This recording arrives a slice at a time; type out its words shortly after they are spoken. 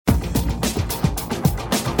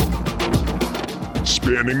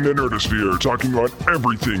Spanning the nerdosphere, talking about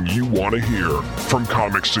everything you want to hear. From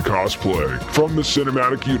comics to cosplay, from the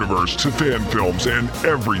cinematic universe to fan films and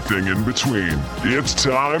everything in between. It's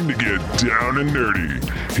time to get down and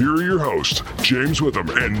nerdy. Here are your hosts, James Witham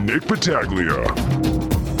and Nick Battaglia.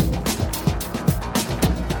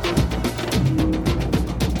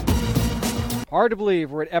 Hard to believe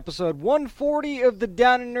we're at episode 140 of the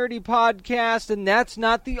Down and Nerdy podcast, and that's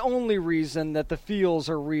not the only reason that the feels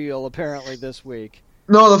are real, apparently, this week.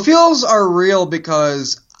 No, the feels are real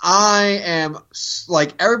because I am,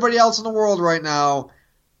 like everybody else in the world right now,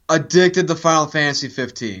 addicted to Final Fantasy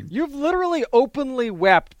 15. You've literally openly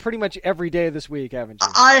wept pretty much every day this week, haven't you?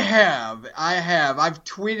 I have. I've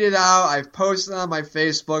tweeted out, I've posted on my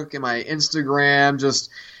Facebook and my Instagram,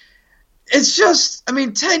 It's just,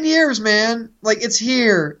 10 years, man. Like, it's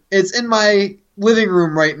here. It's in my living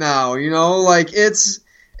room right now, you know? Like, it's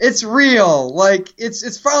real. Like,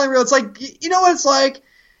 it's finally real. It's like, you know what it's like?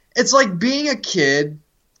 It's like being a kid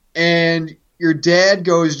and your dad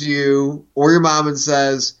goes to you or your mom and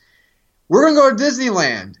says, we're going to go to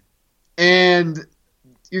Disneyland. And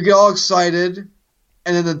you get all excited.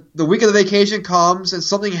 And then the week of the vacation comes and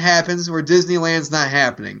something happens where Disneyland's not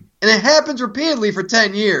happening. And it happens repeatedly for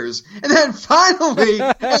 10 years. And then finally,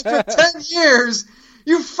 after 10 years,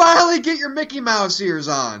 you finally get your Mickey Mouse ears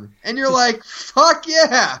on. And you're like, fuck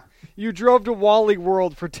yeah. You drove to Wally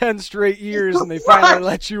World for 10 straight years and they finally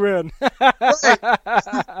let you in.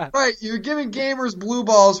 Right. You're giving gamers blue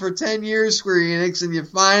balls for 10 years, Square Enix, and you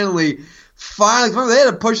finally, they had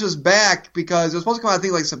to push us back because it was supposed to come out, I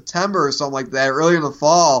think, like September or something like that, earlier in the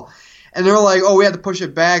fall. And they were like, we had to push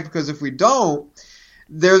it back because if we don't,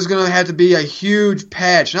 there's going to have to be a huge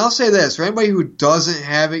patch. And I'll say this, for anybody who doesn't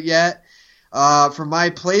have it yet, for my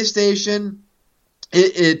PlayStation,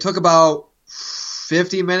 it took about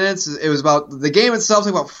 50 minutes. It was the game itself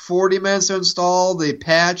took about 40 minutes to install. The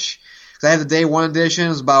patch, because I had the day one edition, it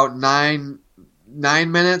was about 9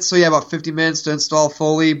 minutes, so you have about 50 minutes to install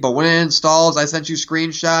fully. But when it installs, I sent you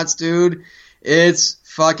screenshots, dude. It's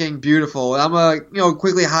fucking beautiful. And I'm gonna,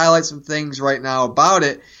 quickly highlight some things right now about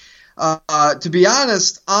it. To be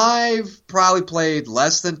honest, I've probably played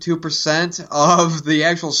less than 2% of the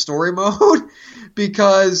actual story mode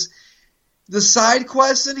because the side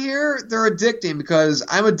quests in here, they're addicting because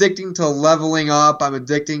I'm addicted to leveling up. I'm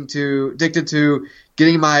addicted to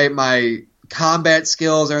getting my combat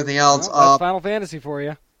skills, everything else up. That's Final Fantasy for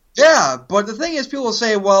you. Yeah, but the thing is, people will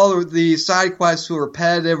say, well, the side quests feel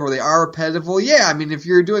repetitive or they are repetitive. Well, yeah, if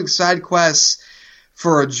you're doing side quests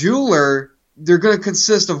for a jeweler, they're going to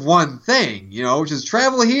consist of one thing, which is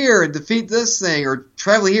travel here and defeat this thing, or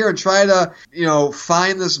travel here and try to,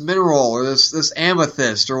 find this mineral or this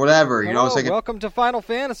amethyst or whatever. It's like welcome to Final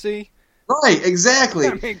Fantasy. Right,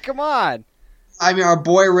 exactly. Come on. Our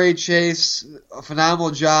boy Ray Chase, a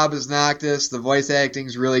phenomenal job as Noctis. The voice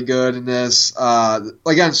acting's really good in this.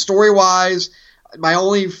 Again, story-wise, my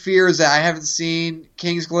only fear is that I haven't seen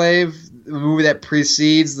Kingsglaive, the movie that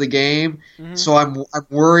precedes the game. Mm-hmm. So I'm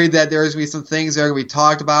worried that there's going to be some things that are going to be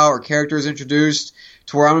talked about or characters introduced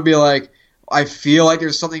to where I'm going to be like, I feel like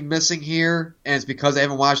there's something missing here, and it's because I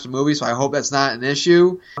haven't watched the movie, so I hope that's not an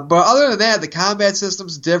issue. But other than that, the combat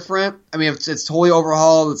system's different. It's totally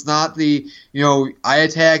overhauled. It's not the, I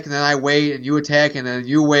attack and then I wait, and you attack and then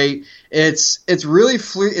you wait. It's really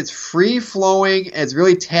it's free-flowing. It's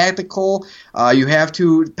really tactical. You have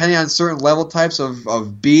to, depending on certain level types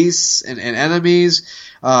of beasts and enemies,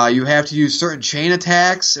 you have to use certain chain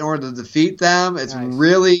attacks in order to defeat them. It's nice.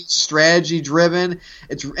 Really strategy-driven.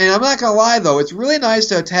 And I'm not going to lie, though, it's really nice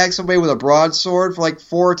to attack somebody with a broadsword for like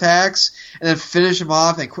 4 attacks and then finish them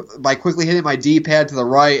off by quickly hitting my D-pad to the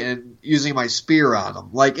right and using my spear on them.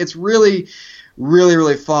 Like, it's really, really,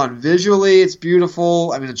 really fun. Visually, it's beautiful.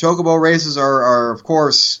 The Chocobo races are of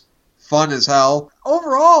course, fun as hell.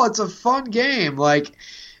 Overall, it's a fun game. Like,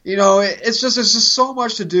 there's just so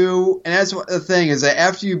much to do, and that's what the thing is that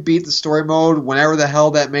after you beat the story mode, whenever the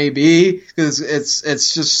hell that may be, because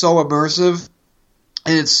it's just so immersive,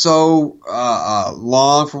 and it's so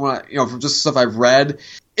long from from just stuff I've read.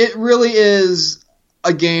 It really is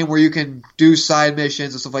a game where you can do side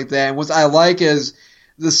missions and stuff like that. And what I like is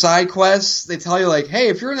the side quests. They tell you like, hey,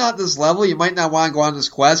 if you're not this level, you might not want to go on this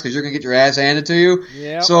quest because you're gonna get your ass handed to you.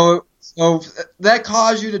 Yeah. So that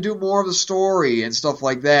caused you to do more of the story and stuff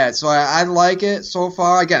like that. So I like it so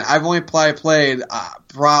far. Again, I've only played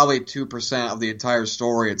probably 2% of the entire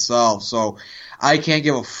story itself. So I can't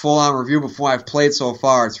give a full-on review before I've played so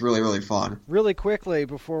far. It's really, really fun. Really quickly,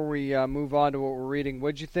 before we move on to what we're reading,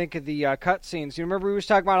 what did you think of the cutscenes? You remember we was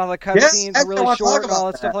talking about how the cutscenes are really short and all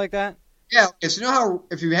that stuff like that? Yeah. So how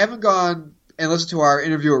if you haven't gone and listen to our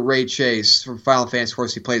interview with Ray Chase from Final Fantasy. Of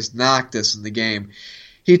course, he plays Noctis in the game.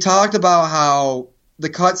 He talked about how the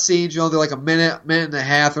cutscenes, they're like a minute and a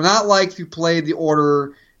half. They're not like if you played the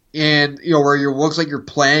Order and, where it looks like you're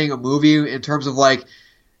playing a movie in terms of like,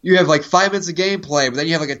 you have like 5 minutes of gameplay, but then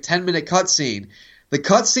you have like a 10-minute cutscene. The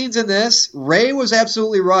cutscenes in this, Ray was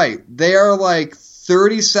absolutely right. They are like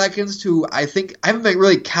 30 seconds to, I haven't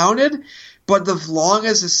really counted, but the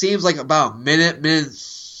longest it seems like about minute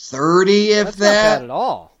 30, if That's that. Not bad at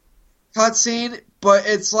all. Cutscene, but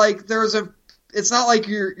it's like it's not like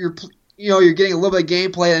you're getting a little bit of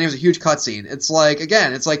gameplay and there's a huge cutscene. It's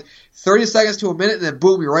like 30 seconds to a minute and then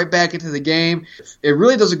boom, you're right back into the game. It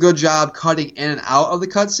really does a good job cutting in and out of the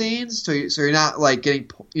cutscenes, so you're not like getting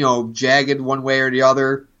jagged one way or the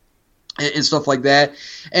other and stuff like that.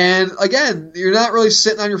 And again, you're not really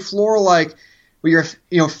sitting on your floor like with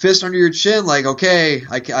your fist under your chin, like, okay,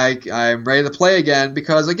 I'm ready to play again,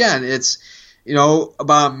 because again, it's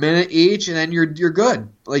about a minute each, and then you're good.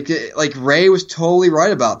 Like Ray was totally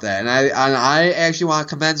right about that, and I actually want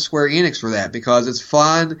to commend Square Enix for that, because it's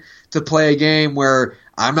fun to play a game where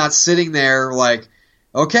I'm not sitting there like,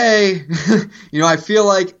 okay, I feel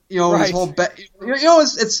like right. This whole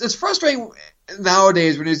it's frustrating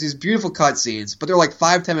nowadays when there's these beautiful cutscenes, but they're like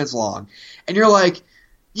 5-10 minutes long, and you're like,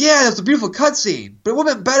 yeah, that's a beautiful cutscene, but it would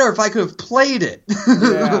have been better if I could have played it.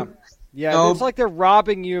 Yeah. Yeah, it's like they're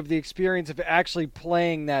robbing you of the experience of actually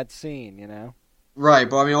playing that scene, Right,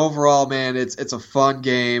 but overall, man, it's a fun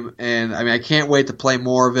game, and I can't wait to play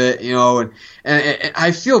more of it, and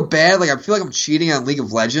I feel bad, I feel like I'm cheating on League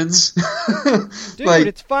of Legends. Dude,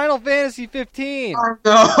 it's Final Fantasy 15. I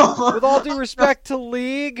know. With all due respect to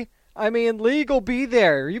League, League will be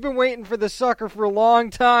there. You've been waiting for the sucker for a long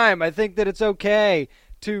time. I think that it's okay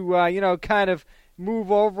to, kind of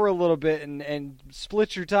move over a little bit and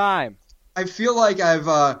split your time. I feel like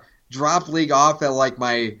I've dropped League off at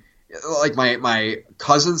my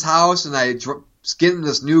cousin's house, and I get in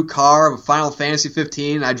this new car of Final Fantasy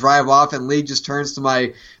 15. And I drive off, and League just turns to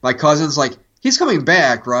my cousin's like, he's coming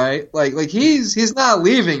back, right? Like he's not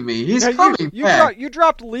leaving me. He's coming back. You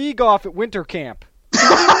dropped League off at winter camp.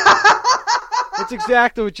 That's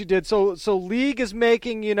exactly what you did. So League is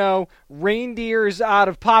making, reindeers out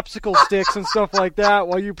of popsicle sticks and stuff like that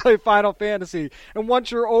while you play Final Fantasy. And once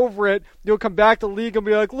you're over it, you'll come back to League and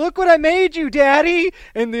be like, look what I made you, Daddy!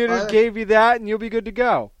 And then it gave you that, and you'll be good to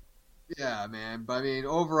go. Yeah, man. But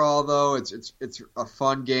overall, though, it's a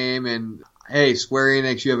fun game. And, hey, Square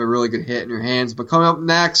Enix, you have a really good hit in your hands. But coming up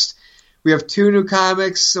next, we have 2 new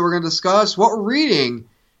comics that we're going to discuss. What we're reading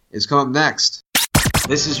is coming up next.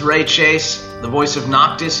 This is Ray Chase, the voice of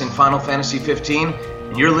Noctis in Final Fantasy 15,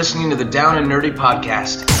 and you're listening to the Down and Nerdy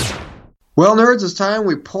Podcast. Well, nerds, it's time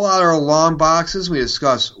we pull out our long boxes. We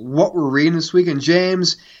discuss what we're reading this week. And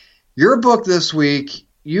James, your book this week,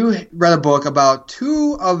 you read a book about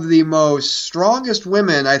 2 of the most strongest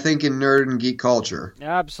women, I think, in nerd and geek culture.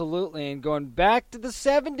 Absolutely, and going back to the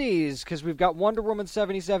 70s, because we've got Wonder Woman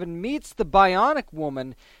 77 meets the Bionic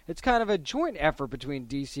Woman. It's kind of a joint effort between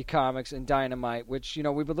DC Comics and Dynamite, which,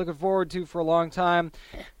 we've been looking forward to for a long time.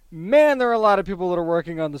 Man, there are a lot of people that are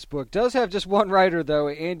working on this book. It does have just one writer, though,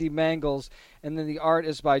 Andy Mangels, and then the art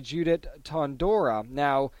is by Judith Tondora.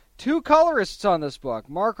 Now, 2 colorists on this book,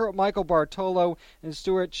 Michael Bartolo and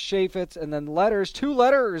Stuart Chaffetz, and then 2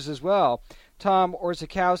 letters as well, Tom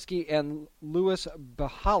Orzechowski and Louis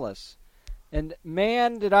Bahalis. And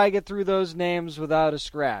man, did I get through those names without a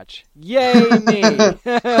scratch. Yay me!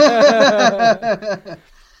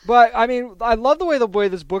 But, I love the way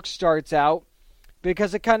this book starts out,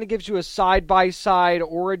 because it kind of gives you a side-by-side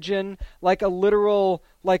origin, like a literal,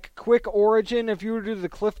 quick origin. If you were to do the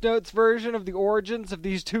Cliff Notes version of the origins of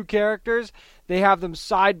these 2 characters, they have them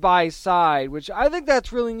side-by-side, which I think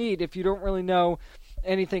that's really neat if you don't really know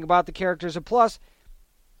anything about the characters. And plus,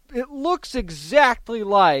 it looks exactly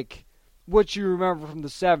like what you remember from the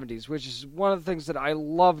 70s, which is one of the things that I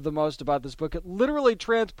love the most about this book. It literally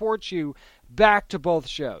transports you back to both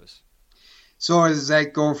shows. So is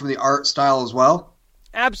that going from the art style as well?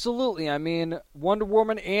 Absolutely. Wonder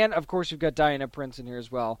Woman, and of course you've got Diana Prince in here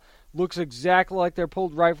as well. Looks exactly like they're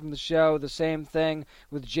pulled right from the show. The same thing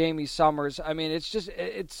with Jamie Summers.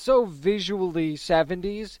 It's so visually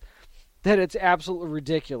 70s that it's absolutely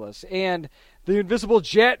ridiculous. And the Invisible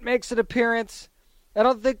Jet makes an appearance. I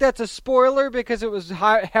don't think that's a spoiler because it was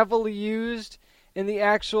heavily used in the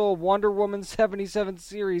actual Wonder Woman 77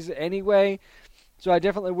 series anyway. So I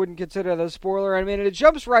definitely wouldn't consider that a spoiler. It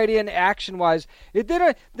jumps right in action-wise.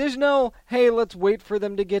 There's no, hey, let's wait for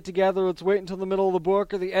them to get together. Let's wait until the middle of the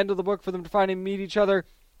book or the end of the book for them to finally meet each other.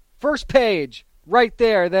 First page, right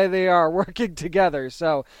there they are working together.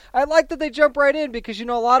 So I like that they jump right in because, a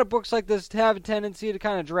lot of books like this have a tendency to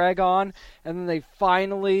kind of drag on, and then they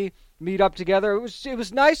finally meet up together. It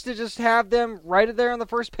was nice to just have them right there on the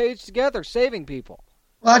first page together, saving people.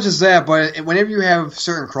 Well, not just that, but whenever you have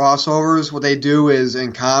certain crossovers, what they do is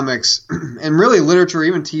in comics and really literature,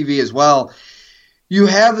 even TV as well, you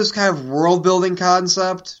have this kind of world-building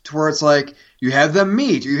concept to where it's like you have them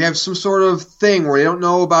meet, or you have some sort of thing where they don't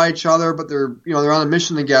know about each other, but they're on a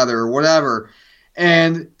mission together or whatever,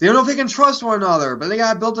 and they don't know if they can trust one another, but they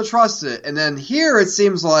got built to trust it. And then here it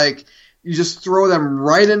seems like you just throw them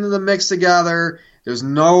right into the mix together. There's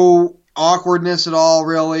no awkwardness at all,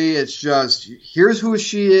 really. It's just, here's who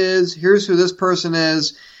she is, here's who this person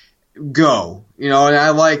is, go. And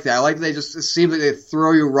I like that. I like that it seems like they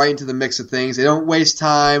throw you right into the mix of things. They don't waste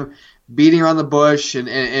time beating around the bush,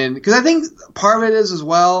 and because I think part of it is as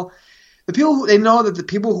well, they know that the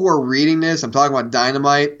people who are reading this, I'm talking about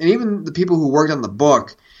Dynamite, and even the people who worked on the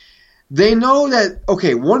book, they know that,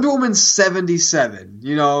 okay, Wonder Woman's 77,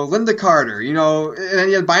 Linda Carter, and then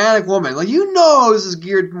you have Bionic Woman. Like, this is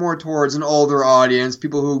geared more towards an older audience,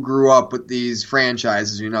 people who grew up with these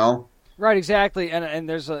franchises, Right, exactly. And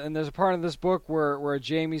there's a part of this book where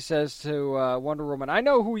Jamie says to Wonder Woman, "I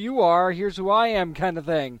know who you are, here's who I am," kind of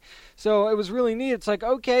thing. So it was really neat. It's like,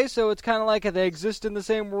 okay, so it's kind of like they exist in the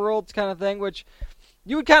same world kind of thing, which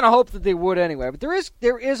you would kind of hope that they would anyway. But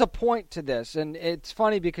there is a point to this, and it's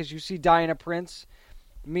funny because you see Diana Prince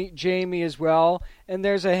meet Jamie as well, and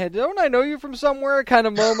there's a "don't I know you from somewhere" kind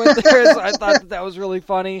of moment there. So I thought that was really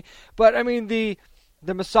funny. But I mean, the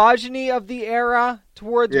misogyny of the era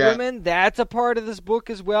towards women, that's a part of this book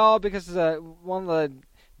as well, because one of the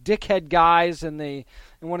dickhead guys in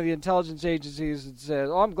one of the intelligence agencies that says,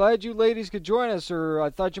 "Oh, I'm glad you ladies could join us," or "I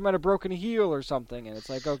thought you might have broken a heel," or something. And it's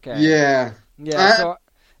like, okay. Yeah. So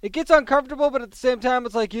it gets uncomfortable, but at the same time,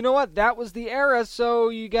 it's like, you know what? That was the era, so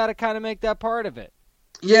you got to kind of make that part of it.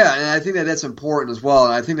 Yeah, and I think that's important as well.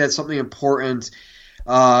 And I think that's something important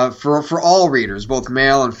for all readers, both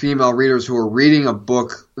male and female readers who are reading a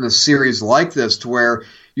book in a series like this, to where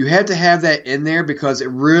you have to have that in there because it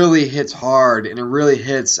really hits hard and it really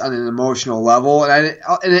hits on an emotional level, and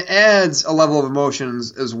it adds a level of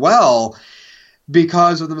emotions as well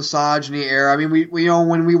because of the misogyny era. I mean, we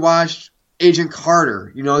when we watched Agent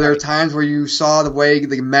Carter, there are times where you saw the way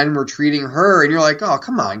the men were treating her, and you're like, "Oh,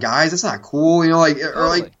 come on, guys, that's not cool," it's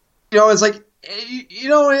like,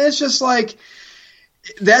 it's just like,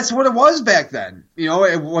 that's what it was back then.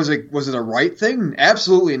 Was it a right thing?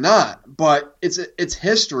 Absolutely not. But it's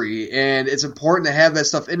history, and it's important to have that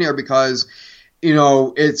stuff in there because,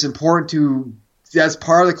 it's important that's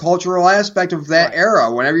part of the cultural aspect of that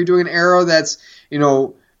era. Whenever you're doing an era that's,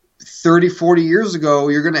 30, 40 years ago,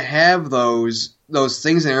 you're going to have those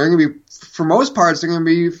things, and they're going to be, for most parts, they're going to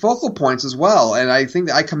be focal points as well. And I think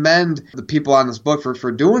that I commend the people on this book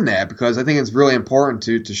for doing that, because I think it's really important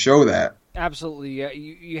to show that. Absolutely, yeah.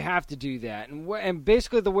 You have to do that, and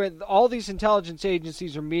basically the way all these intelligence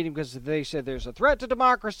agencies are meeting, because they said there's a threat to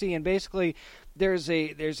democracy, and basically there's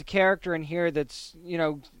a character in here that's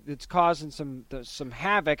that's causing some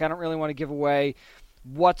havoc. I don't really want to give away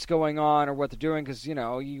what's going on or what they're doing, because you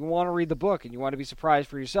want to read the book and you want to be surprised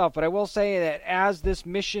for yourself. But I will say that as this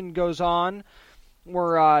mission goes on,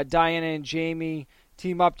 where Diana and Jamie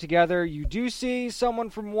team up together, you do see someone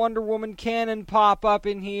from Wonder Woman canon pop up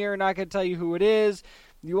in here. Not going to tell you who it is.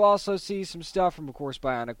 You also see some stuff from, of course,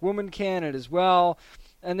 Bionic Woman canon as well.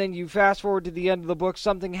 And then you fast forward to the end of the book,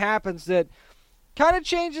 something happens that kind of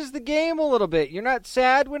changes the game a little bit. You're not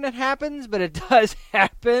sad when it happens, but it does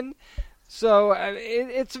happen. So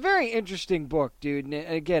it's a very interesting book, dude. And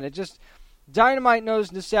again, Dynamite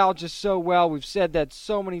knows nostalgia so well. We've said that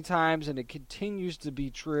so many times, and it continues to be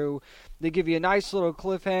true. They give you a nice little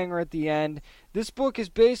cliffhanger at the end. This book is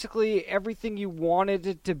basically everything you wanted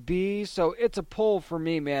it to be, so it's a pull for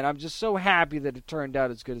me, man. I'm just so happy that it turned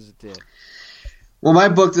out as good as it did. Well, my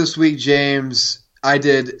book this week, James, I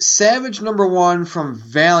did Savage #1 from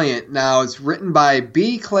Valiant. Now, it's written by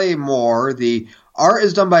B. Clay Moore. The art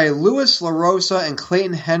is done by Louis LaRosa and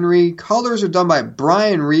Clayton Henry. Colors are done by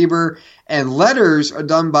Brian Reber. And letters are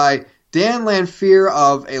done by Dan Lanfear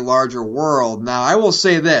of A Larger World. Now, I will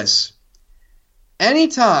say this.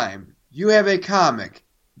 Anytime you have a comic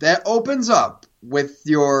that opens up with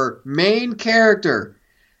your main character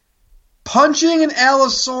punching an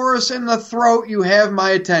Allosaurus in the throat, you have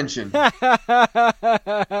my attention. Now,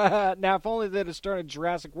 if only they'd have started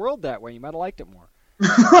Jurassic World that way, you might have liked it more.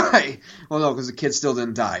 Right. Well, no, because the kid still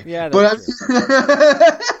didn't die. Yeah, that's true.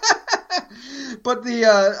 But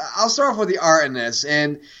I'll start off with the art in this,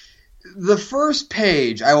 and the first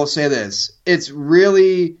page, I will say this, it's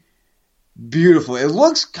really beautiful. It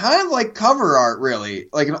looks kind of like cover art, really,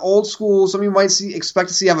 like an old school. Some of you might expect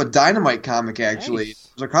to see have a Dynamite comic actually. Nice.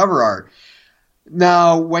 It's a cover art.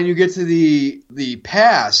 Now, when you get to the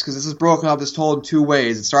past, because this is broken up, it's told in two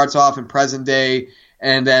ways. It starts off in present day,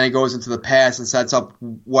 and then it goes into the past and sets up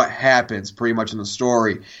what happens pretty much in the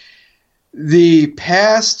story. The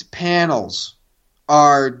past panels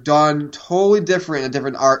are done totally different in a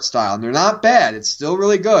different art style, and they're not bad. It's still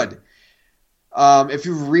really good. If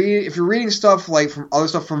you're reading stuff like from other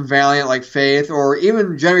stuff from Valiant, like Faith, or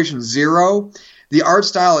even Generation Zero, the art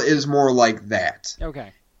style is more like that.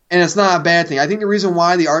 Okay. And it's not a bad thing. I think the reason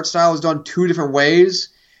why the art style was done two different ways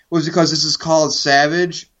was because this is called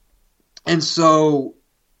Savage. And so,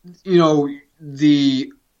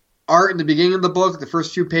 the art in the beginning of the book, the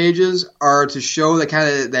first few pages, are to show that kind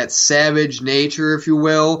of that savage nature, if you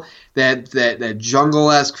will, that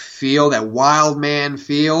jungle-esque feel, that wild man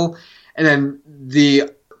feel. And then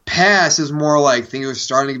the past is more like things are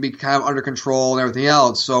starting to be kind of under control and everything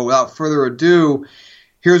else. So without further ado,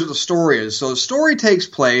 here's what the story is. So the story takes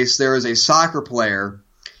place, there is a soccer player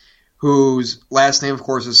whose last name, of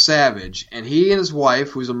course, is Savage, and he and his wife,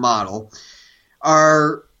 who's a model,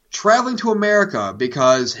 are traveling to America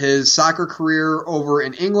because his soccer career over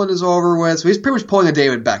in England is over with. So he's pretty much pulling a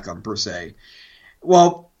David Beckham, per se.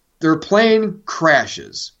 Well, their plane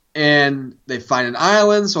crashes, and they find an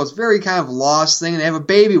island, so it's a very kind of lost thing, and they have a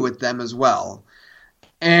baby with them as well.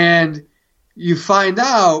 And you find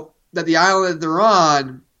out that the island that they're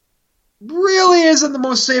on really isn't the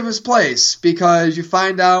most safest place, because you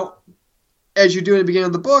find out, as you do in the beginning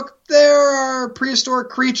of the book, there are prehistoric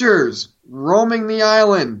creatures roaming the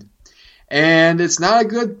island. And it's not a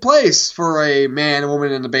good place for a man, a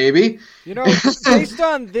woman, and a baby. Based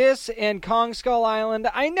on this and Kong Skull Island,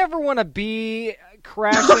 I never want to be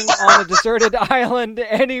crashing on a deserted island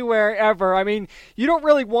anywhere ever. I mean, you don't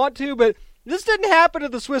really want to, but this didn't happen to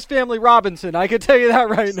the Swiss Family Robinson. I can tell you that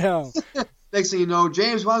right now. Next thing you know,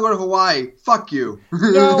 James, want to go to Hawaii? Fuck you.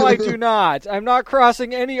 No, I do not. I'm not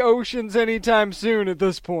crossing any oceans anytime soon at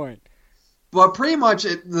this point. But pretty much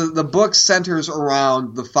the book centers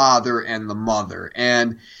around the father and the mother.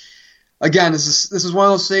 And again, this is one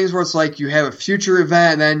of those things where it's like you have a future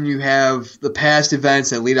event and then you have the past events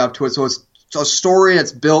that lead up to it. So it's a story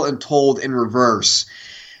that's built and told in reverse.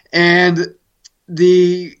 And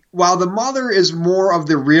while the mother is more of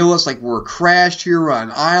the realist, like we're crashed here, we're on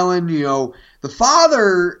an island, the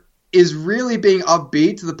father is really being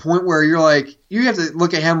upbeat to the point where you're like, you have to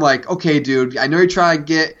look at him like, okay, dude, I know you're trying to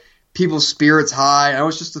get people's spirits high. I know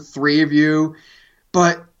it's just the three of you,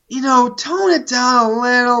 but, tone it down a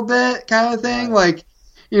little bit kind of thing. Like,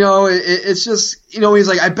 it's just, he's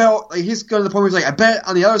like, I bet, like, he's going to the point where he's like, I bet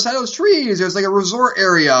on the other side of those trees, there's like a resort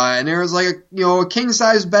area and there's like a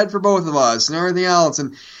king-size bed for both of us and everything else.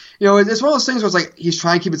 And, it's one of those things where it's like he's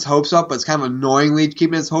trying to keep his hopes up, but it's kind of annoyingly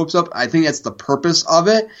keeping his hopes up. I think that's the purpose of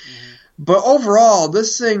it. Mm-hmm. But overall,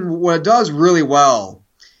 this thing, what it does really well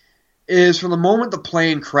is from the moment the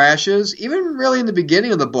plane crashes, even really in the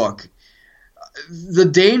beginning of the book, the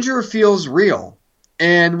danger feels real.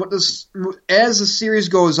 And as the series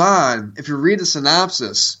goes on, if you read the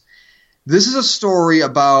synopsis, this is a story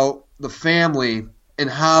about the family and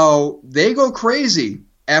how they go crazy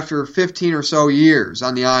after 15 or so years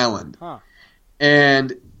on the island. Huh.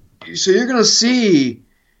 And so you're going to see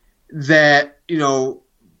that,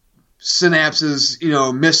 synapses,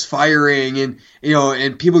 misfiring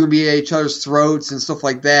and people can be at each other's throats and stuff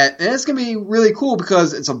like that. And it's going to be really cool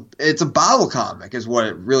because it's a bottle comic is what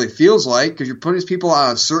it really feels like, because you're putting these people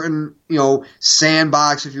on a certain,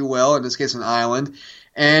 sandbox, if you will, in this case an island,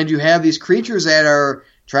 and you have these creatures that are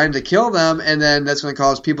trying to kill them, and then that's going to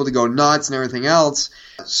cause people to go nuts and everything else.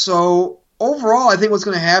 So overall, I think what's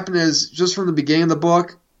going to happen is, just from the beginning of the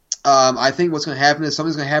book, I think what's going to happen is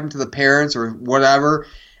something's going to happen to the parents or whatever,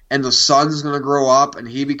 and the son's going to grow up, and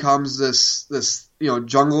he becomes this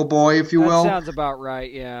jungle boy, if you will. That sounds about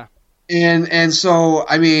right, yeah. And so,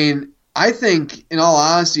 I mean, I think, in all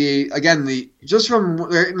honesty, again, just from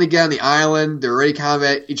again the island, they're already kind of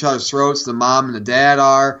at each other's throats. The mom and the dad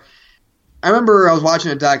are. I remember I was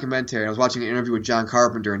watching a documentary. I was watching an interview with John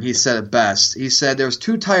Carpenter, and he said it best. He said there's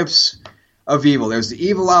two types of evil. There's the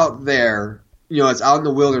evil out there, it's out in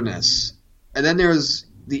the wilderness, and then there's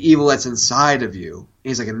the evil that's inside of you.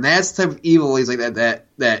 He's like, and that's the type of evil, he's like,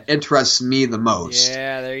 that interests me the most.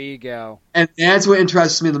 Yeah, there you go. And that's what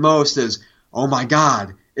interests me the most is, oh my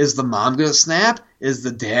God, is the mom going to snap? Is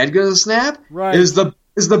the dad going to snap? Right. Is the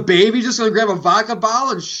Is the baby just going to grab a vodka bottle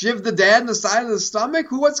and shiv the dad in the side of the stomach?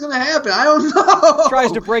 What's going to happen? I don't know.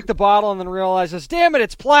 Tries to break the bottle and then realizes, damn it,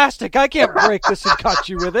 it's plastic. I can't break this and cut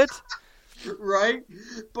you with it. Right?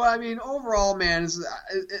 But, I mean, overall, man,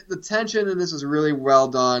 the tension in this is really well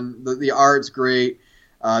done. The art's great.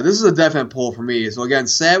 This is a definite pull for me. So, again,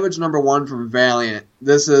 Savage #1 from Valiant.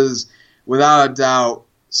 This is, without a doubt,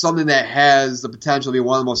 something that has the potential to be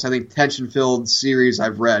one of the most, I think, tension-filled series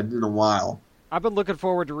I've read in a while. I've been looking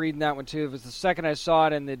forward to reading that one too. It was the second I saw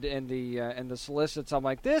it in the solicits. I'm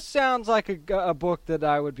like, this sounds like a book that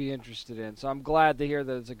I would be interested in. So I'm glad to hear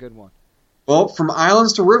that it's a good one. Well, from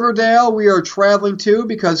Islands to Riverdale, we are traveling to,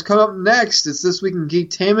 because coming up next, it's This Week in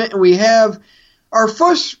Geektainment, and we have our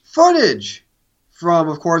first footage from,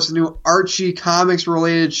 of course, the new Archie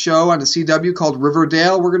Comics-related show on the CW called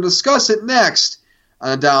Riverdale. We're going to discuss it next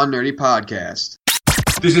on the Down Nerdy Podcast.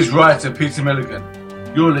 This is writer Peter Milligan.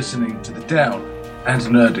 You're listening to the Down and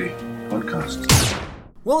Nerdy Podcast.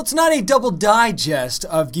 Well, it's not a double digest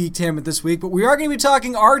of Geektainment this week, but we are going to be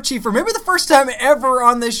talking Archie for maybe the first time ever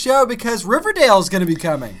on this show, because Riverdale is going to be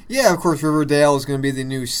coming. Yeah, of course, Riverdale is going to be the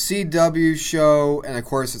new CW show, and of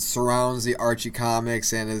course it surrounds the Archie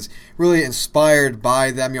comics and is really inspired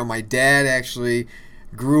by them. You know, my dad actually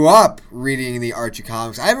grew up reading the Archie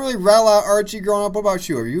comics. I haven't really read a lot of Archie growing up. What about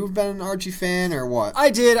you? Have you been an Archie fan or what? I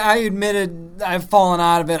did. I admitted I've fallen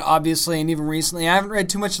out of it, obviously, and even recently. I haven't read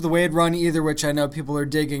too much of the Wade run either, which I know people are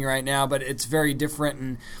digging right now, but it's very different.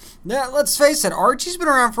 And yeah, let's face it, Archie's been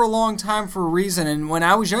around for a long time for a reason. And when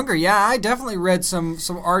I was younger, yeah, I definitely read some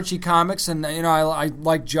Archie comics, and you know, I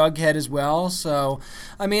like Jughead as well. So,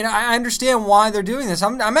 I mean, I understand why they're doing this.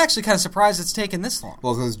 I'm actually kind of surprised it's taken this long.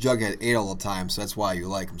 Well, because Jughead ate all the time, so that's why you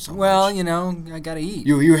like him so much. Well, you know, I gotta eat.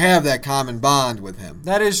 You have that common bond with him.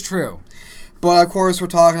 That is true. But, of course, we're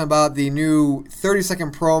talking about the new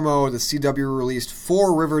 30-second promo the CW released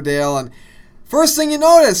for Riverdale, and first thing you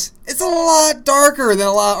notice, it's a lot darker than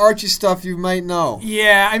a lot of Archie stuff you might know.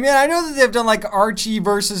 Yeah, I mean, I know that they've done like Archie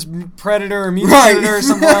versus Predator or Meet Predator or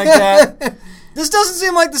something like that. This doesn't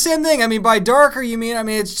seem like the same thing. I mean, by darker, you mean, I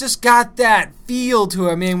mean, it's just got that feel to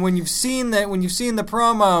it. I mean, when you've seen the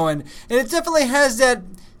promo, and it definitely has that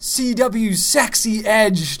CW sexy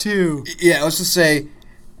edge too. Yeah, let's just say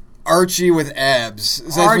Archie with abs.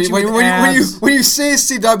 Archie with abs. When you say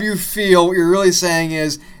CW feel, what you're really saying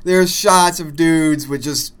is there's shots of dudes with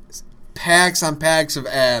just packs on packs of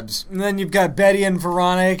abs. And then you've got Betty and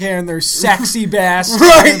Veronica and their sexy bastards.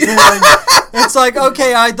 Right. It's like,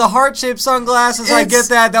 okay, the heart-shaped sunglasses, I get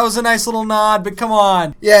that. That was a nice little nod, but come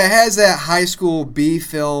on. Yeah, it has that high school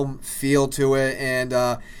B-film feel to it,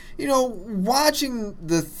 and you know, watching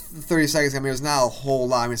the 30 seconds, I mean, there's not a whole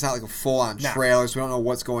lot. I mean, it's not like a full-on trailer, so we don't know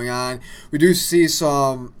what's going on. We do see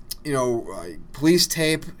some, you know, police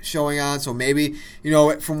tape showing on, so maybe, you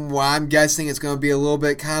know, from what I'm guessing, it's going to be a little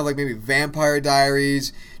bit kind of like maybe Vampire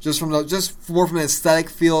Diaries, just more from an aesthetic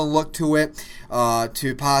feel and look to it,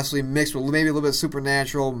 to possibly mix with maybe a little bit of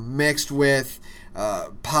Supernatural mixed with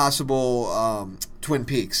possible Twin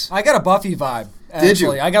Peaks. I got a Buffy vibe. Actually. Did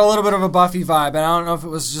you? I got a little bit of a Buffy vibe, and I don't know if it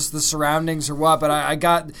was just the surroundings or what, but I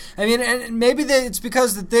mean, and maybe it's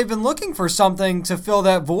because that they've been looking for something to fill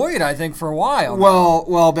that void, I think, for a while.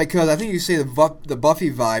 Well, because I think you say the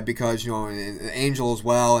Buffy vibe because, you know, and Angel as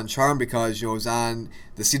well, and Charm because, you know, it was on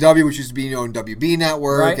the CW, which used to be, you know, in WB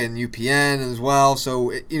Network, right, and UPN as well, so,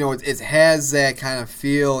 it has that kind of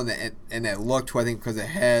feel and that look to it, I think, because it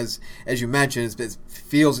has, as you mentioned, it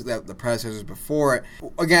feels like the predecessors before it.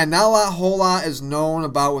 Again, not a whole lot is known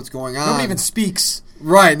about what's going on. Nobody even speaks.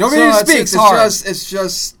 Right, nobody even speaks. It's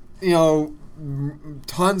just, you know,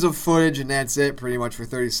 tons of footage, and that's it pretty much for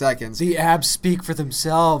 30 seconds. The abs speak for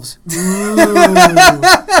themselves.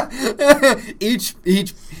 Each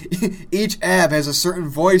ab has a certain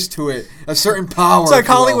voice to it, a certain power. It's like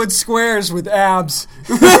Hollywood Squares with abs.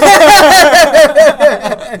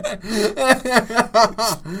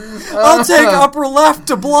 I'll take upper left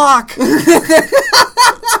to block.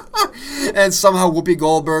 And somehow Whoopi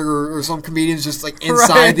Goldberg or some comedian's just like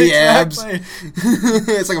inside the abs.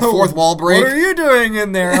 It's like a fourth wall break. What are you doing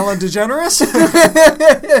in there, Ellen DeGeneres?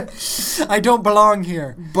 I don't belong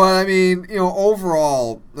here. But I mean, you know,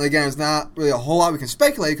 overall, again, it's not really a whole lot we can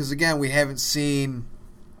speculate because, again, we haven't seen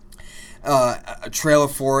a trailer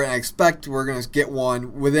for it, and I expect we're going to get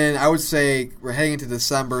one within, I would say, we're heading into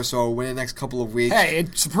December, so within the next couple of weeks. Hey,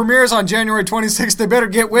 it premieres on January 26th, they better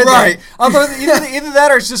get with it. Although either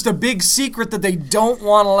that or it's just a big secret that they don't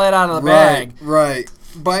want to let out of the bag. Right.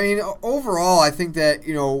 But I mean, overall, I think that,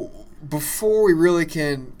 you know, before we really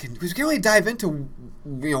can really dive into,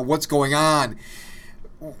 you know, what's going on,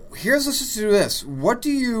 let's just do this. What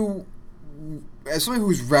do you as somebody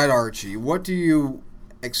who's read Archie, what do you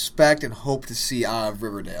expect and hope to see out of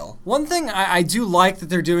Riverdale? One thing I do like that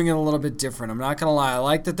they're doing it a little bit different. I'm not gonna lie. I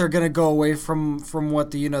like that they're gonna go away from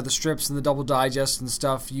what the the strips and the double digest and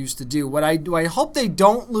stuff used to do. What I hope they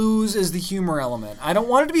don't lose is the humor element. I don't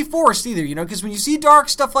want it to be forced either, because when you see dark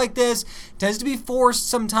stuff like this, it tends to be forced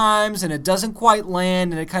sometimes and it doesn't quite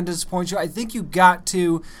land and it kind of disappoints you. I think you got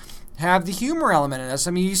to have the humor element in this.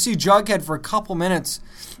 I mean, you see Jughead for a couple minutes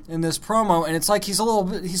in this promo, and it's like he's a little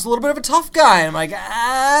bit of a tough guy. And I'm like,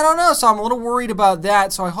 I don't know, so I'm a little worried about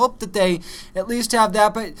that. So I hope that they at least have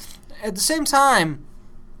that. But at the same time,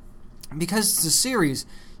 because it's a series,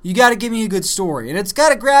 you got to give me a good story, and it's got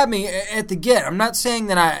to grab me at the get. I'm not saying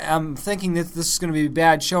that I'm thinking that this is going to be a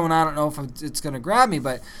bad show, and I don't know if it's going to grab me.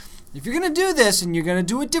 But if you're going to do this and you're going to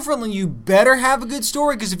do it differently, you better have a good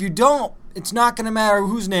story. Because if you don't, it's not going to matter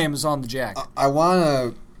whose name is on the jacket. I want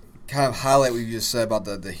to kind of highlight what you just said about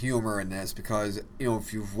the humor in this, because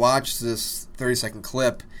if you've watched this 30-second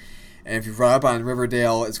clip and if you've read up on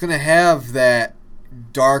Riverdale, it's going to have that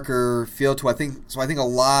darker feel to it. I think a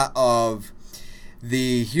lot of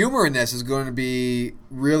the humor in this is going to be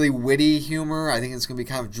really witty humor. I think it's going to be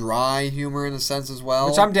kind of dry humor in a sense as well,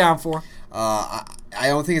 which I'm down for. I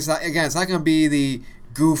don't think it's not going to be the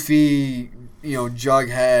goofy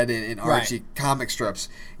Jughead and Archie comic strips.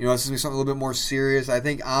 This is going to be something a little bit more serious. I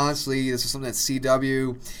think, honestly, this is something that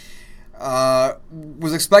CW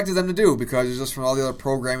was expected them to do, because it's just from all the other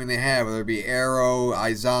programming they have, whether it be Arrow,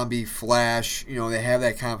 iZombie, Flash. They have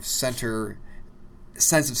that kind of sense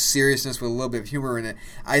of seriousness with a little bit of humor in it.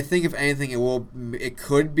 I think, if anything, it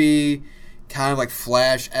could be kind of like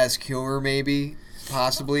Flash-esque humor, maybe,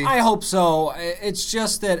 possibly. I hope so. It's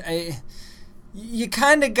just that you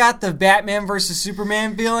kind of got the Batman versus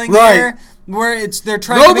Superman feeling here, where they're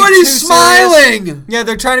trying to be too smiling. Serious. Yeah,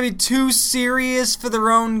 they're trying to be too serious for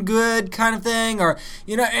their own good, kind of thing, or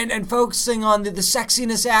and focusing on the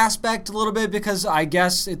sexiness aspect a little bit, because I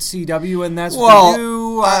guess it's CW and that's what they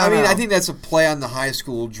do. I think that's a play on the high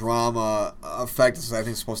school drama effect that I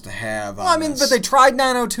think it's supposed to have. But they tried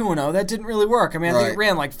 90210. That didn't really work. I think it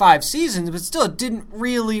ran like 5 seasons, but still, it didn't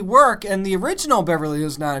really work. And the original Beverly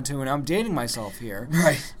Hills 90210, I'm dating myself here.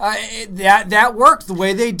 Right. That worked. The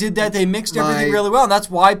way they did that, they mixed everything really well, and that's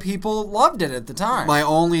why people loved it at the time. My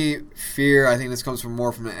only fear, I think this comes from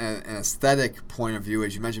more from an aesthetic point of view,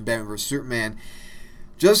 as you mentioned, Batman vs. Superman.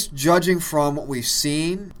 Just judging from what we've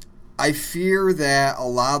seen, I fear that a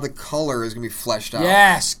lot of the color is going to be fleshed out.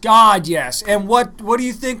 Yes, God, yes. And what do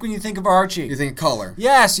you think when you think of Archie? You think color.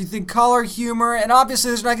 Yes, you think color, humor, and obviously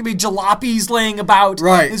there's not going to be jalopies laying about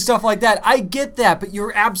and stuff like that. I get that, but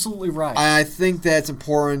you're absolutely right. I think that's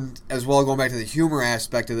important as well, going back to the humor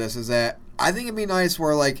aspect of this, is that I think it'd be nice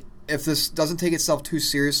where, like, if this doesn't take itself too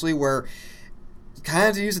seriously, where kind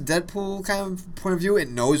of, to use a Deadpool kind of point of view, it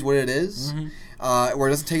knows what it is. Mm-hmm. Where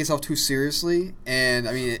it doesn't take itself too seriously, and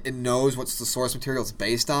it knows what's the source material it's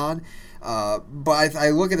based on. But I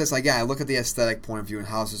look at this I look at the aesthetic point of view and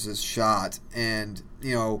how this is shot, and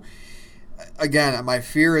again, my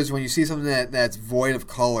fear is when you see something that's void of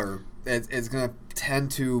color, it's going to tend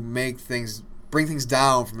to bring things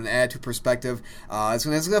down from an attitude perspective. It's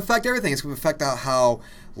going to affect everything. It's going to affect how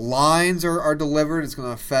lines are delivered. It's going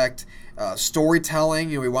to affect storytelling.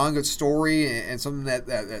 We want a good story and something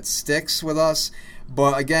that sticks with us.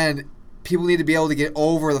 But again, people need to be able to get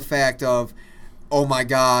over the fact of, oh my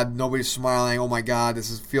God, nobody's smiling. Oh my God,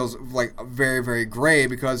 feels like very, very gray.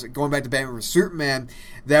 Because going back to Batman vs. Superman,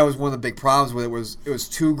 that was one of the big problems with it. It was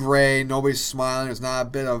too gray. Nobody's smiling. There's not a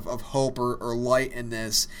bit of hope or light in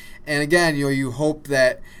this. And again, you hope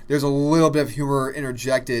that there's a little bit of humor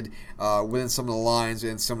interjected within some of the lines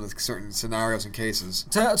in some of the certain scenarios and cases.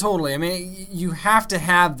 Totally. You have to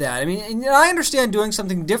have that. And I understand doing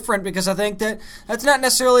something different, because I think that's not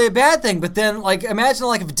necessarily a bad thing. But then, imagine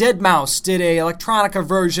if Deadmau5 did a electronica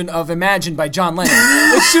version of Imagine by John Lennon.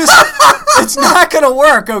 It's not going to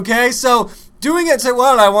work. Okay, so. Doing it, say,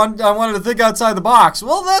 well, I wanted to think outside the box.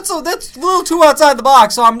 Well, that's a little too outside the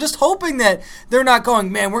box. So I'm just hoping that they're not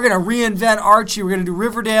going, man, we're going to reinvent Archie. We're going to do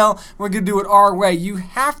Riverdale. We're going to do it our way. You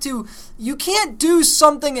can't do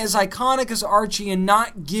something as iconic as Archie and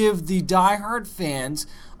not give the diehard fans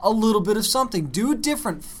a little bit of something. Do it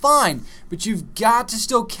different, fine, but you've got to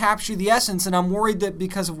still capture the essence, and I'm worried that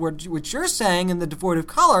because of what you're saying in the devoid of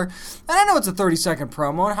color, and I know it's a 30-second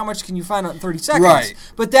promo, and how much can you find out in 30 seconds? Right.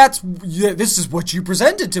 But this is what you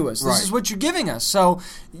presented to us. This right. is what you're giving us. So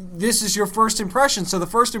this is your first impression. So the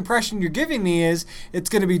first impression you're giving me is it's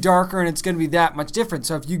going to be darker and it's going to be that much different.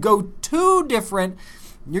 So if you go too different,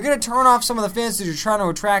 you're going to turn off some of the fans that you're trying to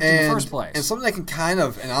attract in the first place. And something that can kind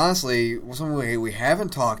of, and honestly, something we haven't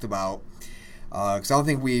talked about, Because I don't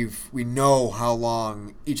think we know how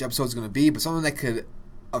long each episode is going to be, but something that could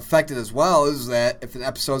affect it as well is that if an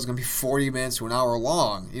episode is going to be 40 minutes to an hour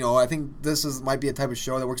long, I think this might be a type of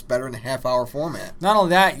show that works better in a half-hour format. Not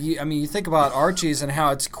only that, you think about Archie's and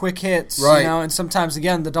how it's quick hits, right. And sometimes,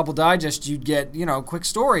 again, the Double Digest, you'd get, quick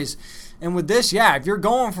stories. And with this, if you're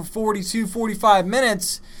going for 42, 45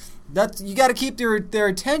 minutes, you got to keep their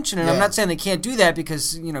attention. And I'm not saying they can't do that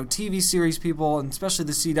because, TV series people, and especially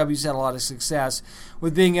the CW's had a lot of success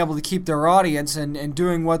with being able to keep their audience and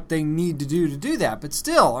doing what they need to do that. But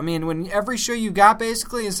still, when every show you got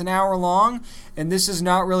basically is an hour long, and this is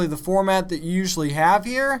not really the format that you usually have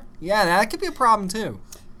here, that could be a problem too.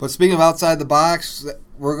 But speaking of outside the box,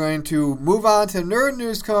 we're going to move on to Nerd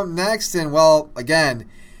News coming up next. And, well, again,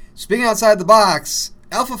 speaking outside the box,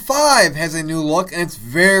 Alpha 5 has a new look, and it's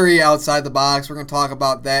very outside the box. We're going to talk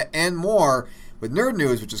about that and more with Nerd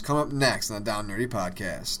News, which is coming up next on the Down Nerdy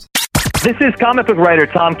Podcast. This is comic book writer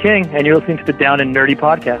Tom King, and you're listening to the Down and Nerdy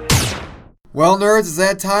Podcast. Well, nerds, it's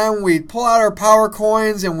that time we pull out our power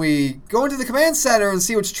coins and we go into the command center and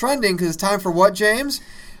see what's trending, because it's time for what, James?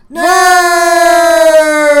 Nerd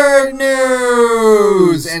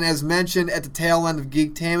News! And as mentioned at the tail end of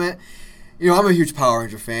Geektainment, I'm a huge Power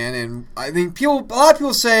Ranger fan, and I think a lot of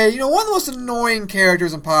people say, one of the most annoying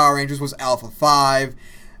characters in Power Rangers was Alpha 5.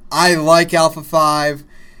 I like Alpha 5,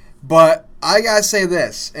 but I gotta say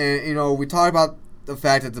this, and, we talked about the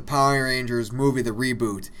fact that the Power Rangers movie, the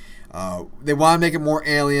reboot, they want to make it more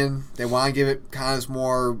alien, they want to give it kind of this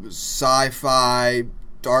more sci-fi,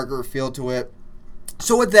 darker feel to it.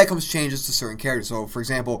 So with that comes changes to certain characters. So, for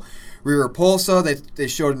example, Riri Repulsa, they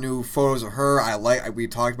showed new photos of her. We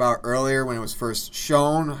talked about earlier when it was first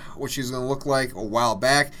shown what she's going to look like a while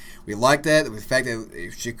back. We liked that. The fact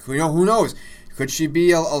that she, who knows? Could she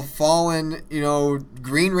be a fallen,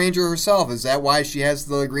 Green Ranger herself? Is that why she has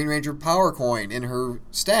the Green Ranger power coin in her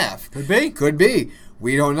staff? Could be. Could be.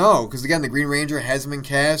 We don't know. Because, again, the Green Ranger hasn't been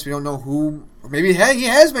cast. We don't know who. Or maybe he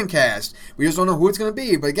has been cast. We just don't know who it's going to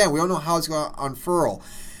be. But, again, we don't know how it's going to unfurl.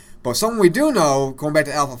 But something we do know, going back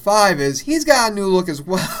to Alpha 5, is he's got a new look as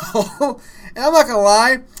well. And I'm not going to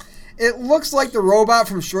lie, it looks like the robot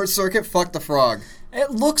from Short Circuit fucked the frog.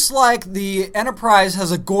 It looks like the Enterprise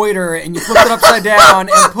has a goiter and you flip it upside down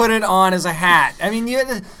and put it on as a hat.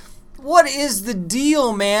 What is the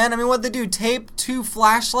deal, man? What'd they do, tape 2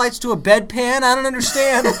 flashlights to a bedpan? I don't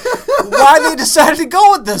understand why they decided to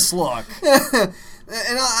go with this look. And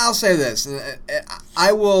I'll say this.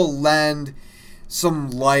 I will lend some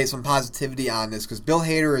light, some positivity on this, because Bill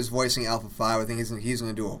Hader is voicing Alpha 5. I think he's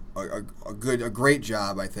going to do a great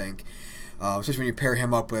job, I think. Especially when you pair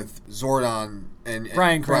him up with Zordon and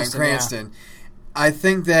Bryan Cranston. Yeah. I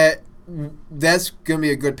think that's going to be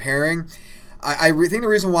a good pairing. I think the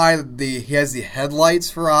reason why he has the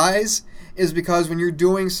headlights for eyes is because when you're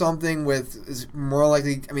doing something with, is more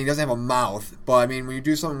likely, he doesn't have a mouth, but when you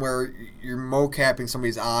do something where you're mocapping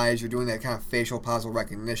somebody's eyes, you're doing that kind of facial puzzle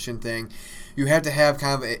recognition thing, you have to have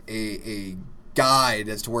kind of a guide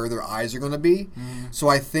as to where their eyes are going to be. Mm-hmm. So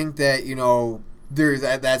I think that,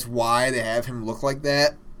 that's why they have him look like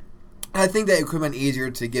that. I think that it could have been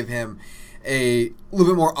easier to give him a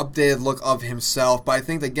little bit more updated look of himself, but I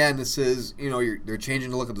think, again, this is, they're changing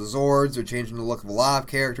the look of the Zords, they're changing the look of a lot of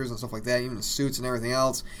characters and stuff like that, even the suits and everything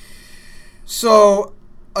else. So,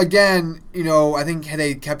 again, I think had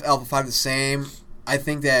they kept Alpha 5 the same, I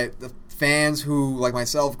think that the fans who, like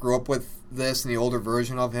myself, grew up with this and the older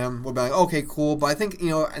version of him would be like, okay, cool, but I think,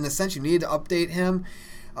 in a sense, you need to update him.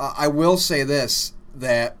 I will say this,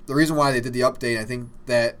 that the reason why they did the update, I think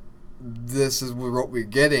that this is what we're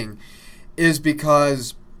getting, is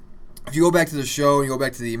because if you go back to the show and you go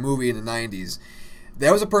back to the movie in the 90s,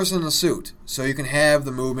 that was a person in a suit. So you can have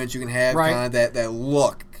the movements, you can have kind of that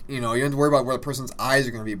look. You don't have to worry about where the person's eyes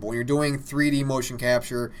are going to be. But when you're doing 3D motion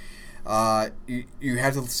capture, you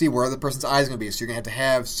have to see where the person's eyes are going to be. So you're going to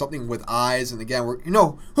have something with eyes. And again, who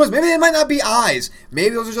knows? Maybe they might not be eyes.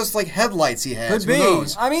 Maybe those are just like headlights he has. Could be. Who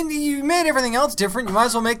knows? You made everything else different. You might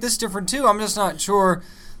as well make this different too. I'm just not sure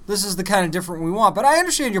this is the kind of different we want. But I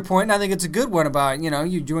understand your point, and I think it's a good one about,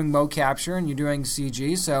 you're doing mo capture and you're doing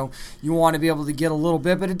CG, so you want to be able to get a little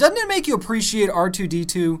bit. But doesn't it make you appreciate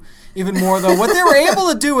R2-D2 even more, though? What they were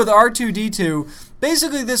able to do with R2-D2,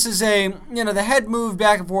 basically this is the head moved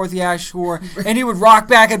back and forth, sure, and he would rock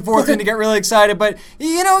back and forth and to get really excited. But,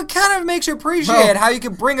 it kind of makes you appreciate how you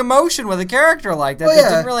can bring emotion with a character like that that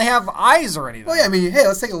didn't really have eyes or anything. Well, yeah, hey,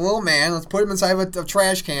 let's take a little man, let's put him inside of a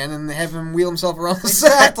trash can and have him wheel himself around the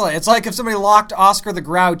set. Exactly. It's like if somebody locked Oscar the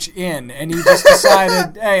Grouch in and he just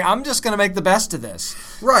decided, hey, I'm just going to make the best of this.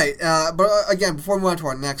 Right. But again, before we move on to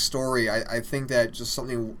our next story, I think that just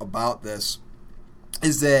something about this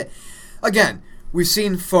is that, again, we've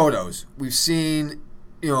seen photos. We've seen,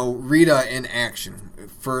 Rita in action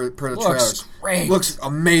per the trailers. Great. Looks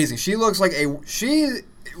amazing. She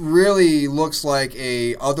really looks like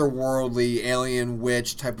a otherworldly alien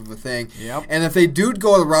witch type of a thing. Yep. And if they do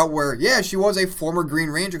go the route where, she was a former Green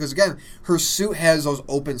Ranger, because again, her suit has those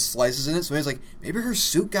open slices in it, so it's like, maybe her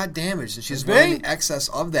suit got damaged and she's wearing the excess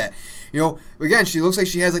of that. Again, she looks like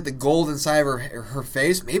she has like the gold inside of her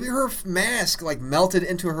face. Maybe her mask like melted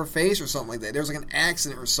into her face or something like that. There's like an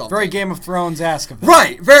accident or something. Very Game of Thrones-esque of that.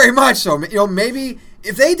 Right, very much so. Maybe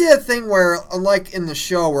if they did a thing where, unlike in the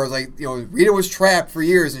show, where like Rita was trapped for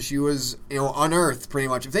years and she was unearthed pretty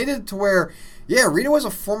much. If they did it to where, Rita was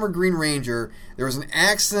a former Green Ranger. There was an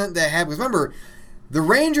accident that happened. Because remember, the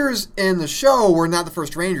Rangers in the show were not the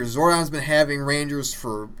first Rangers. Zordon's been having Rangers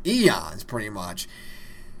for eons, pretty much.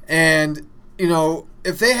 And,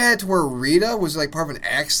 if they had to where Rita was like part of an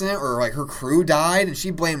accident or like her crew died and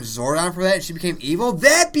she blamed Zordon for that and she became evil,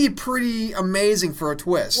 that'd be pretty amazing for a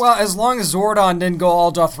twist. Well, as long as Zordon didn't go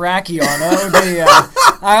all Dothraki on it, would be,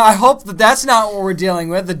 I hope that that's not what we're dealing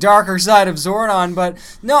with, the darker side of Zordon. But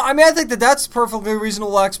no, I think that that's a perfectly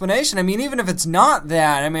reasonable explanation. Even if it's not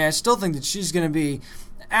that, I still think that she's going to be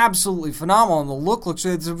absolutely phenomenal and the look looks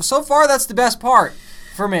good. So far, that's the best part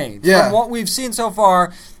for me. Yeah. From what we've seen so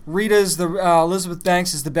far, Rita's Elizabeth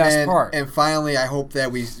Banks is the best part. And finally, I hope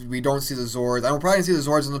that we don't see the Zords. I will probably see the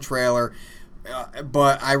Zords in the trailer,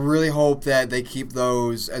 but I really hope that they keep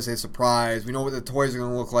those as a surprise. We know what the toys are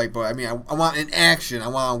going to look like, but I want an action. I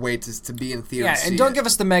want to wait to be in theater. Yeah, and don't give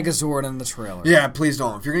us the Megazord in the trailer. Yeah, please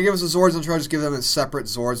don't. If you're going to give us the Zords in the trailer, just give them as separate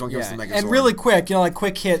Zords. Don't give us the Megazord. And really quick, like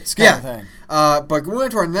quick hits kind of thing. But going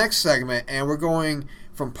into our next segment, and we're going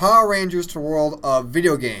from Power Rangers to the world of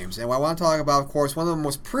video games. And what I want to talk about, of course, one of the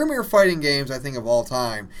most premier fighting games, I think, of all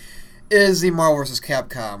time, is the Marvel vs.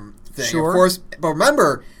 Capcom thing. Sure. Of course, but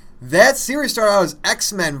remember, that series started out as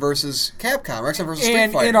X-Men vs. Capcom, or X-Men vs.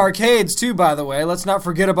 Street Fighter. And in arcades, too, by the way. Let's not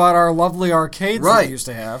forget about our lovely arcades that we used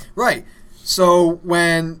to have. Right. So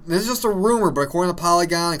this is just a rumor, but according to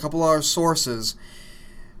Polygon and a couple other sources,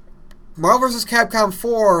 Marvel vs. Capcom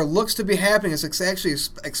 4 looks to be happening. It's actually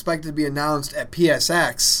expected to be announced at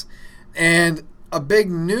PSX. And a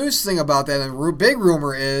big news thing about that, and a big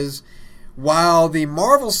rumor is, while the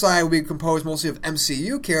Marvel side will be composed mostly of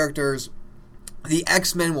MCU characters, the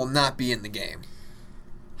X-Men will not be in the game.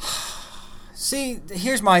 See,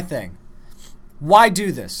 here's my thing. Why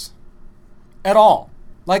do this? At all.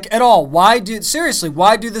 Like, at all. Why do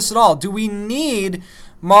this at all? Do we need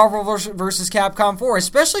Marvel versus Capcom 4,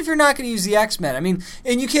 especially if you're not going to use the X-Men?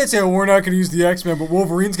 And you can't say, we're not going to use the X-Men, but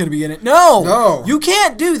Wolverine's going to be in it. No! You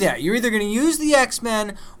can't do that. You're either going to use the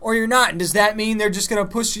X-Men or you're not. And does that mean they're just going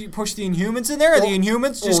to push the Inhumans in there? Are the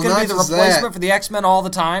Inhumans just going to be the replacement for the X-Men all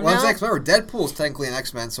the time now? X-Men, or Deadpool's technically an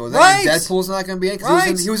X-Men, so that means Deadpool's not going to be in,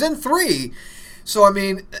 because he was in 3. So,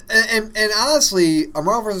 and honestly, a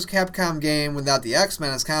Marvel vs. Capcom game without the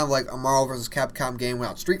X-Men is kind of like a Marvel vs. Capcom game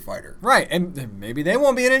without Street Fighter. Right, and maybe they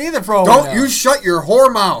won't be in it either for all Don't you shut your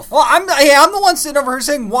whore mouth. Well, I'm the one sitting over here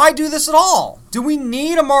saying, why do this at all? Do we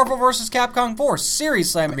need a Marvel vs. Capcom 4?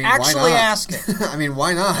 Seriously, I'm actually asking.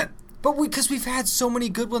 Why not? But because we've had so many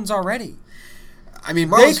good ones already.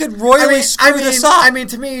 They could royally screw this up.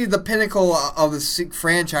 To me, the pinnacle of the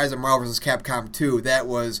franchise of Marvel vs. Capcom 2, that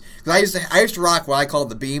was, because I used to rock what I called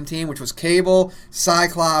the Beam Team, which was Cable,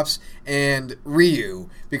 Cyclops, and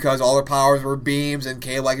Ryu, because all their powers were beams and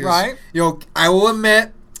Cable. Right. I will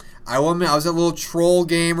admit, I was a little troll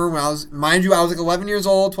gamer when I was like 11 years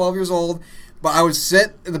old, 12 years old. But I would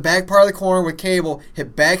sit in the back part of the corner with Cable,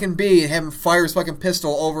 hit back and B, and have him fire his fucking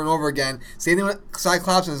pistol over and over again. Same thing with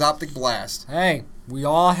Cyclops and his optic blast. Hey, we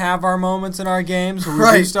all have our moments in our games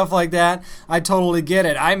where we do stuff like that. I totally get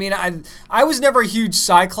it. I was never a huge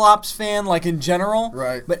Cyclops fan, like in general.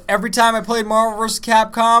 Right. But every time I played Marvel vs.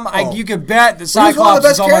 Capcom, you could bet that Cyclops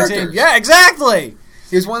was on my team. Yeah, exactly.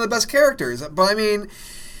 He was one of the best characters. But you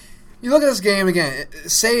look at this game again.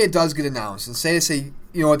 Say it does get announced, and say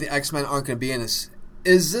the X-Men aren't going to be in this.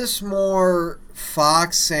 Is this more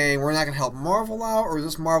Fox saying we're not going to help Marvel out, or is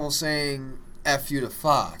this Marvel saying F you to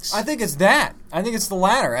Fox? I think it's that. I think it's the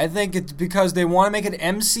latter. I think it's because they want to make it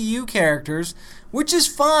MCU characters, which is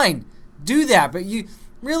fine. Do that, but you're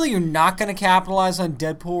not going to capitalize on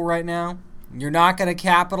Deadpool right now. You're not going to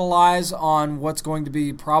capitalize on what's going to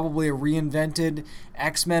be probably a reinvented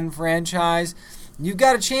X-Men franchise. You've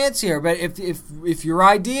got a chance here, but if your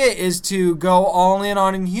idea is to go all in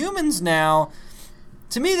on Inhumans now,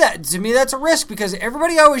 To me, that's a risk because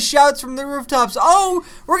everybody always shouts from the rooftops, "Oh,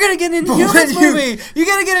 we're gonna get an Inhumans movie! You're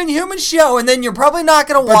gonna get an Inhumans show," and then you're probably not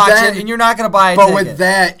gonna watch it, and you're not gonna buy it. But with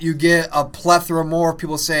that, you get a plethora more of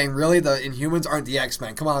people saying, "Really, the Inhumans aren't the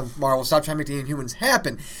X-Men? Come on, Marvel, stop trying to make the Inhumans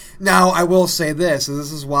happen." Now, I will say this, and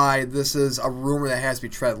this is why this is a rumor that has to be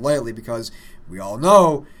tread lightly, because we all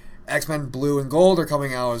know X-Men Blue and Gold are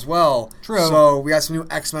coming out as well. True. So we got some new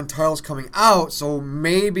X-Men titles coming out, so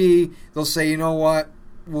maybe they'll say, you know what?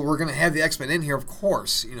 Well, we're going to have the X-Men in here, of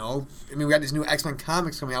course. You know, I mean, we got these new X-Men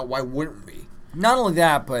comics coming out. Why wouldn't we? Not only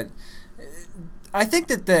that, but I think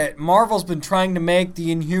that Marvel's been trying to make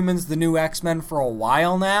the Inhumans the new X-Men for a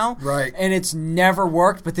while now. Right. And it's never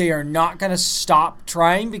worked, but they are not going to stop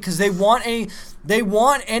trying because they want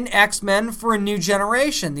an X-Men for a new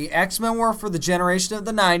generation. The X-Men were for the generation of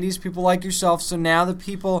the 90s, people like yourself. So now the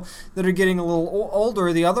people that are getting a little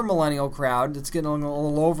older, the other millennial crowd that's getting a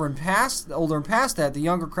little older and past that, the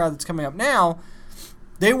younger crowd that's coming up now,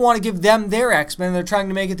 they want to give them their X-Men. They're trying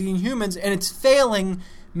to make it the Inhumans, and it's failing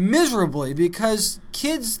miserably because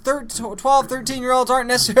kids, 12, 13-year-olds aren't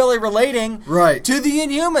necessarily relating to the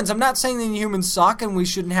Inhumans. I'm not saying the Inhumans suck and we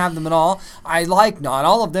shouldn't have them at all. I like not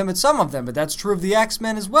all of them, but some of them, but that's true of the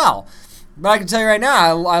X-Men as well. But I can tell you right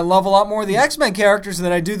now, I love a lot more of the X-Men characters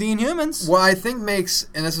than I do the Inhumans. What I think makes,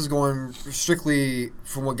 and this is going strictly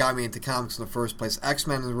from what got me into comics in the first place,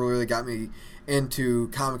 X-Men has really got me into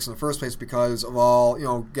comics in the first place because of all, you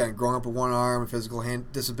know, again, growing up with one arm, physical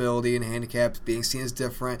disability and handicaps, being seen as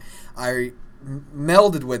different, I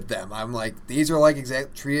melded with them. I'm like, these are like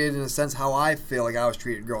treated in a sense how I feel like I was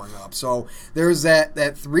treated growing up. So there's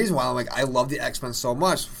that reason why I'm like, I love the X-Men so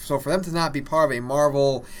much. So for them to not be part of a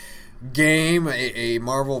Marvel game, a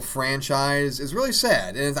Marvel franchise, is really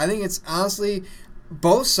sad. And I think it's honestly,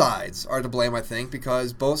 both sides are to blame, I think,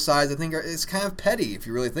 because both sides, I think, it's kind of petty if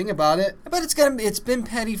you really think about it. But it's been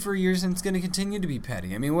petty for years, and it's going to continue to be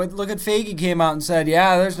petty. I mean, look at Feige came out and said,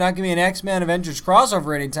 yeah, there's not going to be an X-Men Avengers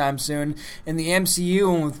crossover anytime soon in the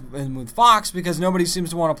MCU and with Fox because nobody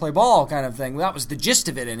seems to want to play ball kind of thing. That was the gist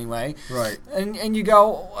of it anyway. Right. And you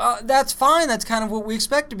go, that's fine. That's kind of what we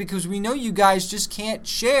expected because we know you guys just can't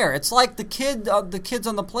share. It's like the kids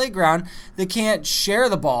on the playground, they can't share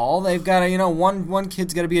the ball. They've got to, one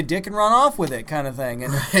kid's got to be a dick and run off with it kind of thing.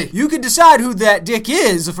 And you could decide who that dick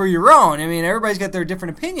is for your own. I mean, everybody's got their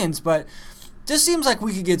different opinions, but it just seems like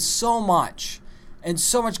we could get so much and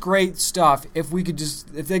so much great stuff if they could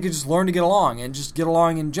just learn to get along and just get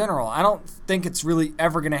along in general. I don't think it's really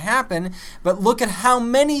ever going to happen, but look at how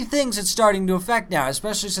many things it's starting to affect now,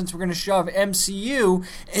 especially since we're going to shove MCU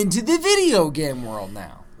into the video game world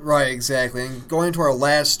now. Right, exactly. And going into our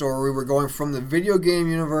last story, we're going from the video game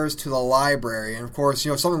universe to the library. And of course,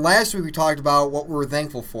 something last week we talked about what we were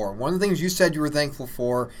thankful for. One of the things you said you were thankful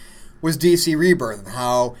for was DC Rebirth and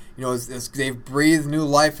how, they've breathed new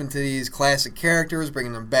life into these classic characters,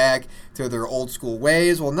 bringing them back to their old school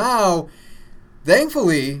ways. Well, now,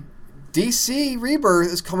 thankfully, DC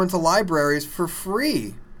Rebirth is coming to libraries for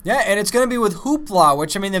free. Yeah, and it's going to be with Hoopla,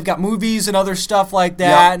 which, I mean, they've got movies and other stuff like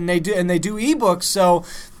that, and they do ebooks. So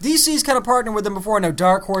DC's kind of partnered with them before. I know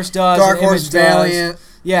Dark Horse does. Dark Horse, Valiant.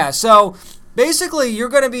 Yeah, so basically you're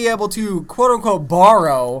going to be able to, quote-unquote,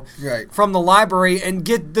 borrow from the library and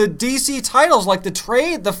get the DC titles, like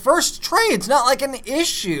the first trade's not like an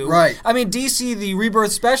issue. Right. I mean, DC, the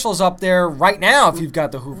Rebirth special's up there right now if you've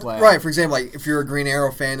got the Hoopla. Right, for example, like if you're a Green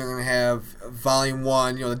Arrow fan, they're going to have Volume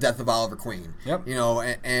 1, the Death of Oliver Queen. Yep.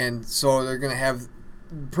 And so they're going to have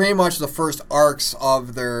pretty much the first arcs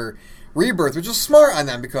of their Rebirth, which is smart on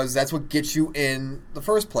them because that's what gets you in the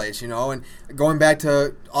first place, And going back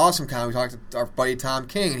to Awesome Con, we talked to our buddy Tom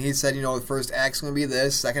King, and he said, the first act's going to be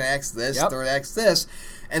this, second act's this, third act's this.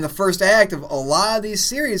 And the first act of a lot of these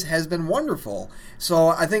series has been wonderful. So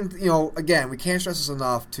I think, again, we can't stress this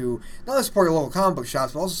enough to not only support your local comic book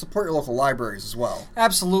shops, but also support your local libraries as well.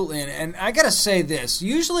 Absolutely. And I got to say this.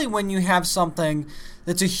 Usually when you have something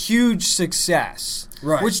that's a huge success,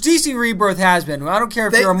 which DC Rebirth has been. I don't care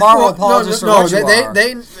if you're a Marvel apologist or what you are.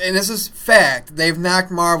 And this is fact, they've knocked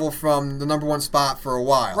Marvel from the number one spot for a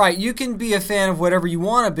while. Right. You can be a fan of whatever you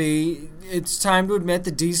want to be. It's time to admit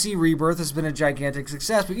that DC Rebirth has been a gigantic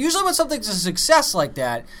success. But usually when something's a success like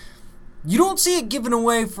that, you don't see it given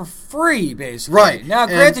away for free, basically. Right. Now,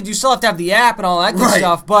 granted, you still have to have the app and all that good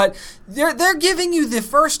stuff, but they're giving you the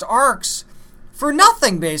first arcs for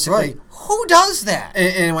nothing, basically. Right. Who does that?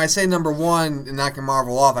 And when I say number one and knocking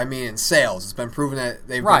Marvel off, I mean in sales. It's been proven that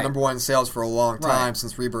they've been number one in sales for a long time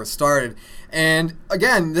since Rebirth started. And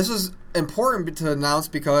again, this is important to announce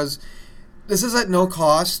because this is at no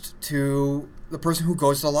cost to the person who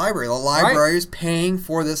goes to the library. The library is paying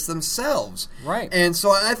for this themselves. Right. And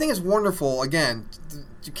so I think it's wonderful. Again,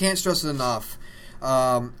 you can't stress it enough.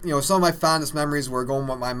 Some of my fondest memories were going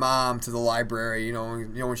with my mom to the library.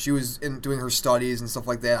 When she was doing her studies and stuff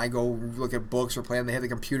like that, I go look at books or play them. They had the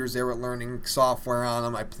computers; they were learning software on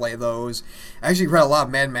them. I play those. I actually read a lot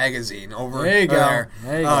of Mad Magazine over there.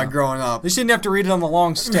 There you go. Growing up. At least you didn't have to read it on the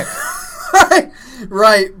long stick.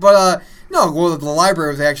 Right. But the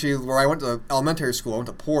library was actually where I went to elementary school. I went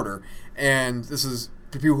to Porter, and this is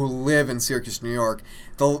for people who live in Syracuse, New York.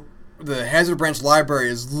 The Hazard Branch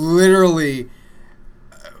Library is literally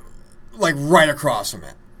right across from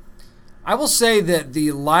it. I will say that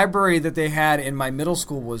the library that they had in my middle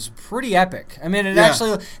school was pretty epic. I mean, it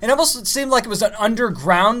almost seemed like it was an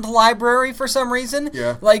underground library for some reason.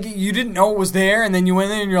 Yeah. Like, you didn't know it was there, and then you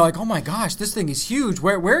went in and you're like, oh my gosh, this thing is huge.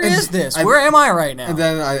 Where is this? Where am I right now? And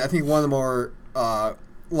then I think one of the more,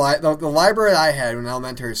 the library I had in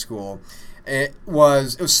elementary school, it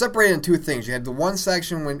was separated in two things. You had the one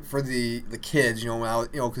section for the kids,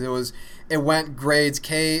 because it went grades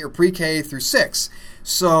K or pre-K through 6.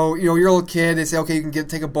 So, you're a little kid, they say, okay, you can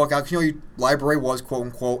take a book out. Because, library was,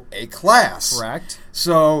 quote-unquote, a class. Correct.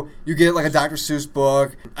 So, you get, a Dr. Seuss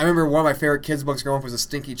book. I remember one of my favorite kids' books growing up was The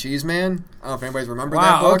Stinky Cheese Man. I don't know if anybody's remembered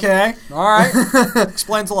that book. Okay. All right.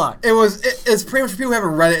 Explains a lot. It's pretty much, for people who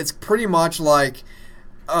haven't read it, it's pretty much like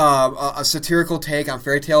a satirical take on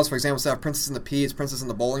fairy tales. For example, instead of Princess and the Pea, it's Princess and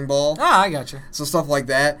the Bowling Ball. Ah, I gotcha. So stuff like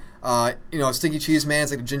that. Stinky Cheese Man,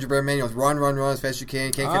 it's like a gingerbread man. Run as fast as you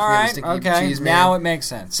can. Can't catch me, the Stinky Cheese Man. Now it makes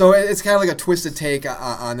sense. So it's kind of like a twisted take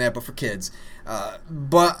on that, but for kids.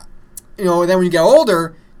 But then when you get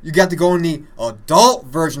older, you got to go in the adult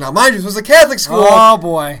version. Now, mind you, this was a Catholic school. Oh,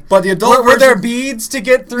 boy. But the adult version... Were there beads to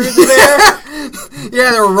get through there? Yeah,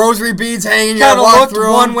 there were rosary beads hanging. You kind of looked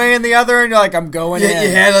through one way and the other, and you're like, I'm going in. You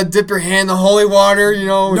had to dip your hand in the holy water,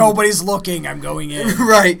 Nobody's looking, I'm going in.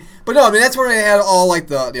 Right. But no, I mean, that's where they had all,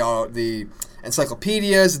 the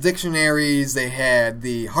encyclopedias, the dictionaries, they had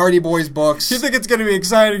the Hardy Boys books. You think it's going to be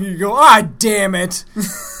exciting, you go, damn it.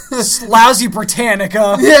 This lousy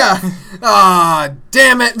Britannica. Yeah.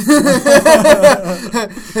 Damn it.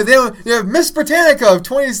 They have Miss Britannica of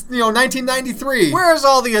 1993. Where's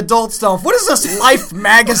all the adult stuff? What is this Life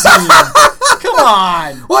magazine? Come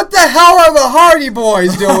on. What the hell are the Hardy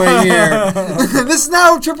Boys doing here? This is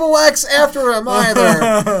now XXX after them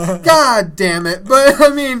either. God damn it. But, I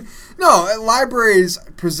mean, no, libraries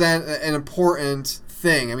present an important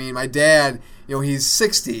thing. I mean, my dad, he's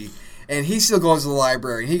 60. And he still goes to the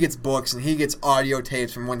library, and he gets books, and he gets audio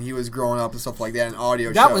tapes from when he was growing up and stuff like that, and audio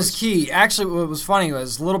shows. That was key. Actually, what was funny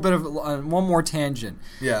was a little bit of one more tangent.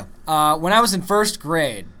 Yeah. When I was in first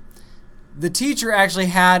grade, the teacher actually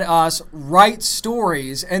had us write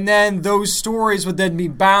stories, and then those stories would then be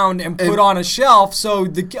bound and put on a shelf so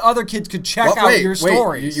the other kids could check out your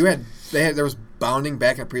stories. There was bounding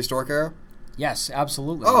back in a prehistoric era? Yes,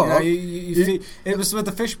 absolutely. Oh, it was with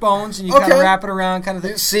the fish bones, and you kind of wrap it around, kind of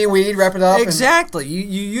thing. Seaweed, wrap it up. Exactly. You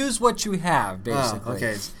use what you have, basically.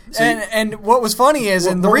 Okay. So and what was funny is,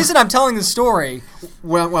 and the reason I'm telling this story,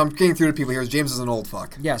 what I'm getting through to people here is James is an old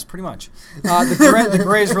fuck. Yes, pretty much. The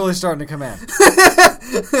gray is really starting to come in.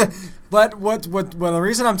 But the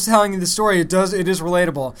reason I'm telling you the story, it is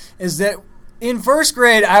relatable, is that in first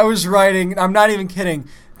grade I was writing. I'm not even kidding.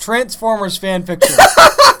 Transformers fan fiction.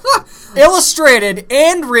 Illustrated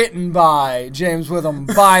and written by James Witham,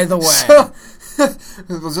 by the way.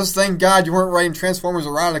 Just thank God you weren't writing Transformers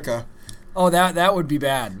erotica. Oh, that would be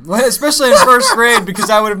bad. Especially in first grade, because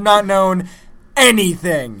I would have not known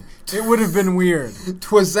anything. It would have been weird.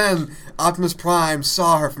 'Twas then Optimus Prime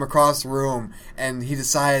saw her from across the room, and he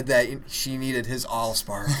decided that she needed his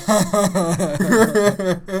Allspark.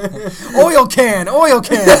 Oil can!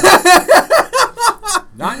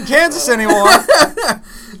 Not in Kansas anymore.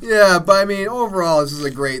 Yeah, but I mean, overall, this is a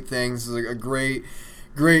great thing. This is a great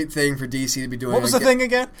thing for DC to be doing. What was the thing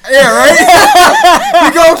again? Yeah, right?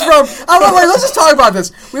 We go from... let's just talk about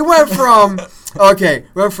this. We went from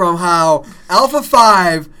how Alpha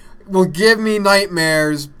 5 will give me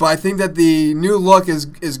nightmares, but I think that the new look is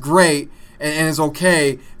great and is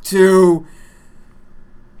okay, to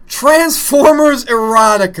Transformers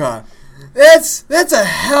erotica. That's a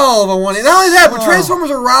hell of a one. And not only that, but Transformers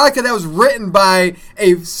erotica that was written by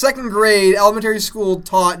a second grade elementary school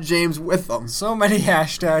taught James Witham. So many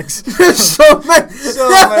hashtags. so many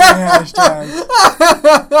hashtags.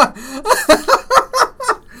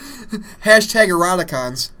 Hashtag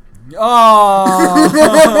eroticons.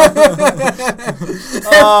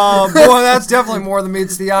 Oh, boy, that's definitely more than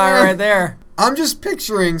meets the eye right there. I'm just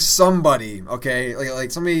picturing somebody, okay,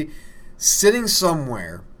 like somebody sitting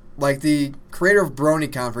somewhere Like the creator of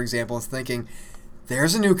BronyCon, for example, is thinking,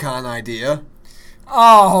 there's a new con idea.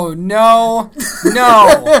 Oh, no.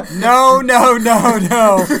 No.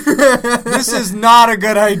 This is not a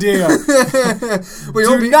good idea.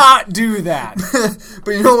 Do not do that.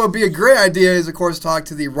 But you know what would be a great idea is, of course, talk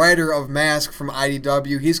to the writer of Mask from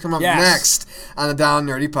IDW. He's coming up next on the Down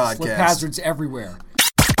Nerdy podcast. Slip hazards everywhere.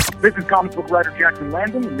 This is comic book writer Jackson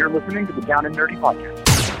Landon, and you're listening to the Down and Nerdy podcast.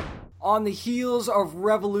 On the heels of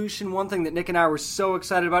Revolution, one thing that Nick and I were so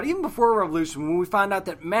excited about, even before Revolution, when we found out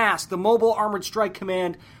that Mask, the Mobile Armored Strike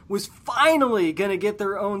Command, was finally going to get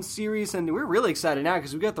their own series, and we're really excited now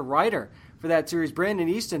because we got the writer for that series, Brandon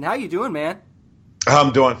Easton. How you doing, man?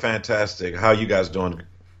 I'm doing fantastic. How you guys doing?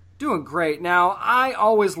 Doing great. Now, I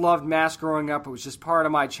always loved Mask growing up. It was just part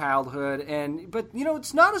of my childhood, but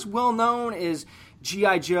it's not as well known as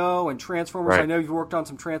G.I. Joe and Transformers. Right. I know you've worked on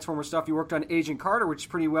some Transformers stuff. You worked on Agent Carter, which is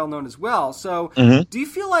pretty well known as well. So do you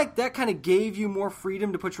feel like that kind of gave you more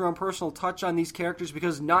freedom to put your own personal touch on these characters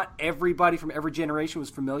because not everybody from every generation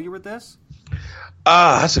was familiar with this?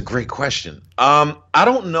 That's a great question. I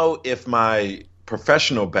don't know if my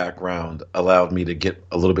professional background allowed me to get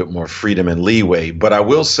a little bit more freedom and leeway, but I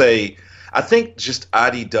will say I think just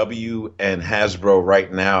IDW and Hasbro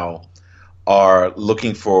right now are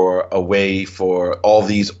looking for a way for all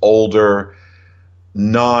these older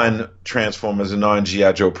non-Transformers and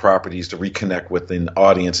non-G.I. Joe properties to reconnect with an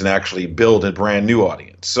audience and actually build a brand new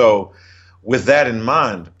audience. So with that in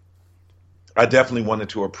mind, I definitely wanted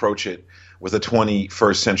to approach it with a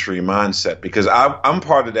 21st century mindset because I'm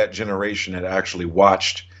part of that generation that actually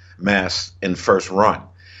watched Mask in first run.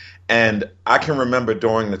 And I can remember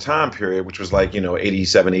during the time period, which was like,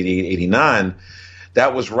 87, 88, 89,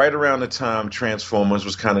 that was right around the time Transformers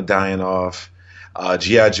was kind of dying off.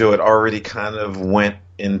 G.I. Joe had already kind of went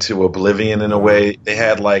into oblivion in a way. They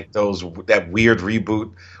had like that weird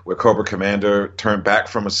reboot where Cobra Commander turned back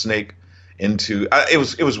from a snake into it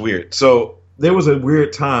was weird. So there was a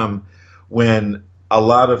weird time when a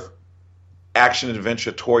lot of action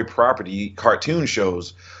adventure toy property cartoon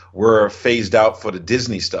shows were phased out for the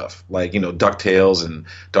Disney stuff, like DuckTales and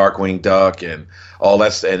Darkwing Duck and all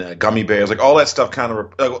that, and Gummy Bears, like all that stuff. Kind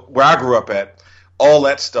of where I grew up at, all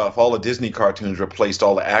that stuff, all the Disney cartoons replaced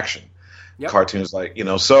all the action cartoons,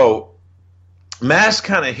 So Mask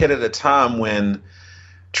kind of hit at a time when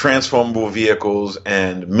transformable vehicles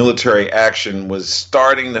and military action was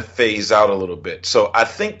starting to phase out a little bit. So I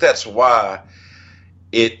think that's why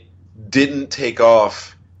it didn't take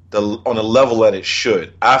off on a level that it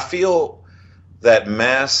should. I feel that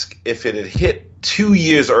Mask, if it had hit 2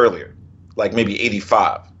 years earlier, like maybe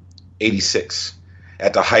 85, 86,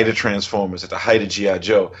 at the height of Transformers, at the height of G.I.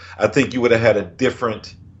 Joe, I think you would have had a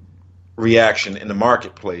different reaction in the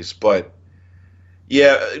marketplace. But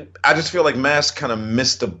yeah, I just feel like Mask kind of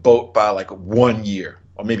missed the boat by like 1 year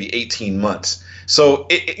or maybe 18 months. So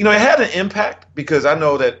it had an impact because I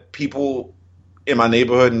know that people in my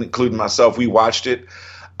neighborhood, including myself, we watched it.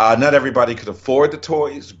 Not everybody could afford the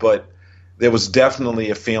toys, but there was definitely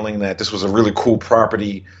a feeling that this was a really cool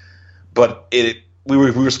property. But we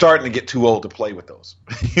were starting to get too old to play with those.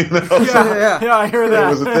 Yeah, I hear that. It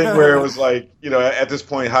was a thing where it was like, at this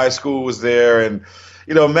point, high school was there, and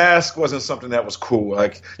Mask wasn't something that was cool.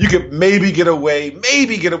 Like you could maybe get away with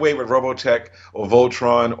Robotech or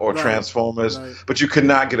Voltron or Transformers, but you could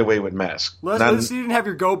not get away with Mask. Let's you didn't have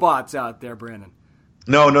your GoBots out there, Brandon.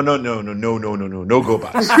 No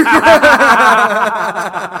GoBots.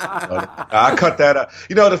 I cut that out.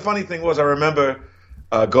 The funny thing was, I remember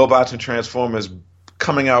GoBots and Transformers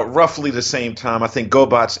coming out roughly the same time. I think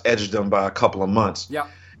GoBots edged them by a couple of months. Yeah.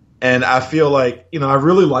 And I feel like, I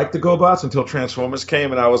really liked the GoBots until Transformers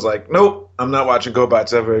came, and I was like, nope, I'm not watching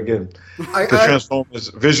GoBots ever again. Because Transformers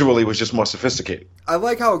visually was just more sophisticated. I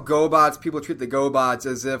like how people treat the GoBots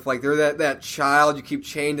as if like they're that child you keep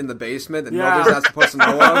chained in the basement that nobody's not supposed to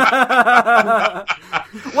know of.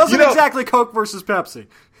 Wasn't exactly Coke versus Pepsi.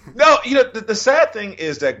 No, the sad thing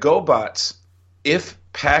is that GoBots, if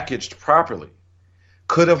packaged properly,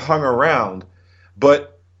 could have hung around,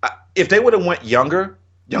 but if they would have went younger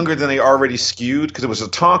than they already skewed, because it was a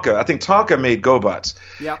Tonka. I think Tonka made GoBots.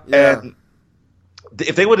 Yeah. And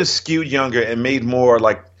if they would have skewed younger and made more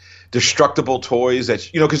like destructible toys that,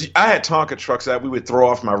 because I had Tonka trucks that we would throw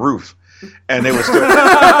off my roof, and they were still. But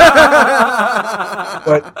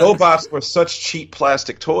GoBots were such cheap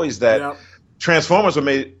plastic toys that Transformers were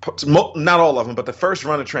made. Not all of them, but the first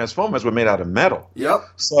run of Transformers were made out of metal. Yep.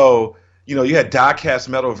 So you had die-cast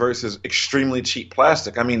metal versus extremely cheap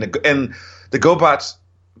plastic. I mean, the GoBots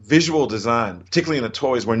visual design, particularly in the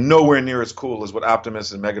toys, were nowhere near as cool as what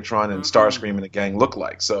Optimus and Megatron and Starscream and the gang looked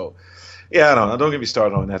like. So, Yeah, I don't know. Don't get me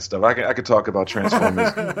started on that stuff. I could talk about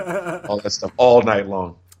Transformers, all that stuff all night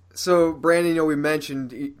long. So, Brandon, we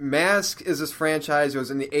mentioned Mask is this franchise. It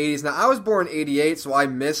was in the 80s. Now, I was born in 88, so I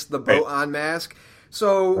missed the boat on Mask.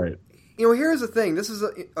 So, here's the thing. This is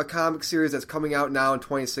a comic series that's coming out now in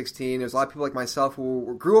 2016. There's a lot of people like myself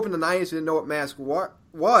who grew up in the 90s who didn't know what Mask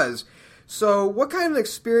was. So, what kind of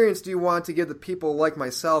experience do you want to give the people like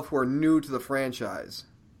myself who are new to the franchise?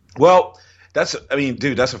 Well, that's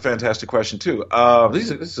a fantastic question too.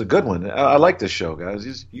 This is a good one. I like this show,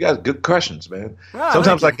 guys. You guys, good questions, man. Wow,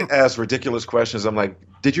 sometimes I can ask ridiculous questions. I'm like,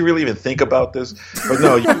 did you really even think about this? But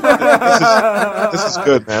no, this is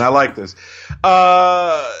good, man. I like this.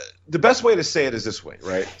 The best way to say it is this way,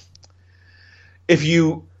 right? If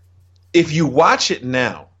you watch it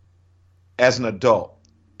now as an adult,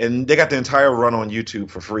 and they got the entire run on YouTube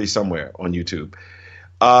for free somewhere on YouTube.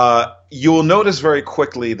 You will notice very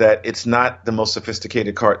quickly that it's not the most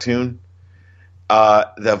sophisticated cartoon.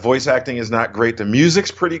 The voice acting is not great. The music's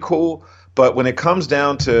pretty cool, but when it comes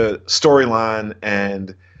down to storyline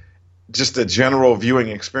and just the general viewing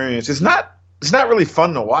experience, it's not really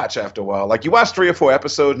fun to watch after a while. Like, you watch 3 or 4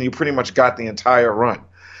 episodes and you pretty much got the entire run.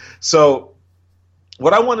 So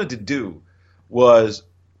what I wanted to do was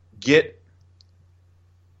get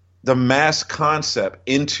the Mask concept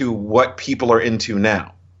into what people are into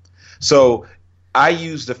now. So I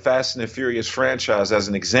use the Fast and the Furious franchise as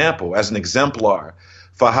an example, as an exemplar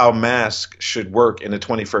for how Mask should work in the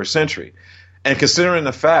 21st century. And considering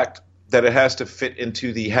the fact that it has to fit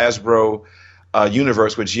into the Hasbro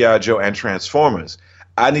universe with G.I. Joe and Transformers,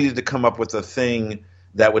 I needed to come up with a thing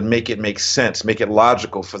that would make it make sense, make it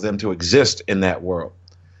logical for them to exist in that world.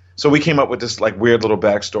 So we came up with this like weird little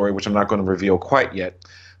backstory, which I'm not going to reveal quite yet.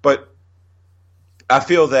 But I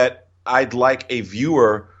feel that I'd like a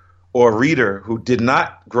viewer or a reader who did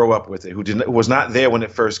not grow up with it, who was not there when it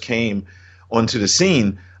first came onto the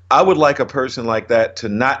scene. I would like a person like that to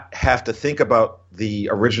not have to think about the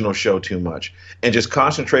original show too much and just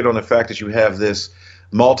concentrate on the fact that you have this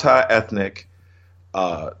multi-ethnic,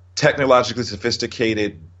 technologically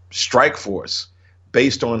sophisticated strike force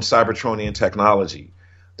based on Cybertronian technology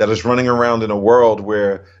that is running around in a world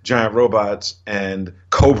where giant robots and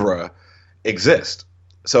Cobra exist.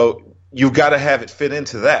 So you've got to have it fit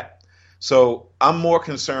into that. So I'm more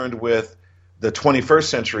concerned with the 21st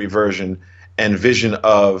century version and vision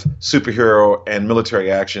of superhero and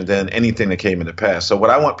military action than anything that came in the past. So what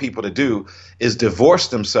I want people to do is divorce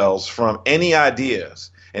themselves from any ideas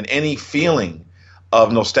and any feeling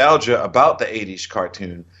of nostalgia about the 80s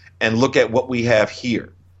cartoon and look at what we have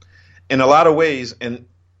here. In a lot of ways, and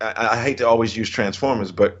I hate to always use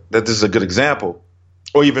Transformers, but this is a good example,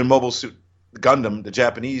 or even Mobile Suit Gundam, the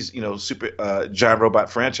Japanese, super giant robot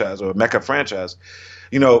franchise or mecha franchise.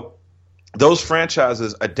 Those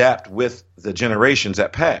franchises adapt with the generations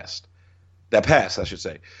that passed, I should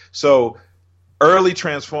say. So early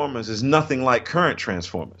Transformers is nothing like current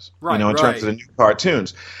Transformers, in terms of the new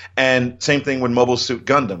cartoons. And same thing with Mobile Suit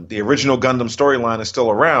Gundam. The original Gundam storyline is still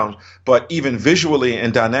around, but even visually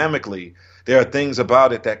and dynamically, there are things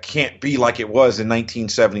about it that can't be like it was in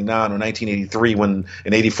 1979 or 1983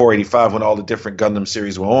 in 84, 85, when all the different Gundam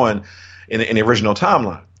series were on in the original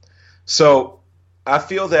timeline. So I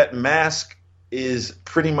feel that Mask is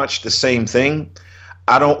pretty much the same thing.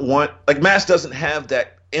 Mask doesn't have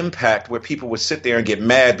that impact where people would sit there and get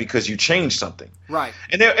mad because you changed something. Right.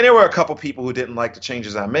 And there were a couple people who didn't like the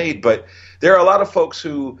changes I made, but there are a lot of folks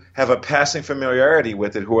who have a passing familiarity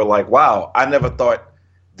with it who are like, wow, I never thought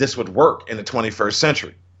this would work in the 21st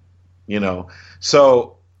century,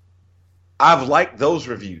 So I've liked those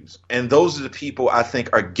reviews, and those are the people I think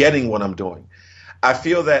are getting what I'm doing. I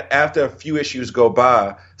feel that after a few issues go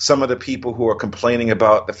by, some of the people who are complaining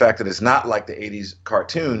about the fact that it's not like the 80s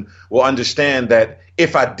cartoon will understand that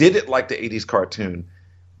if I did it like the 80s cartoon,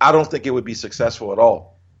 I don't think it would be successful at all.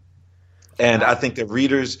 And I think that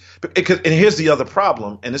readers, and here's the other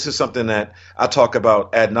problem, and this is something that I talk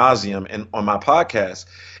about ad nauseum and on my podcast,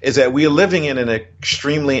 is that we are living in an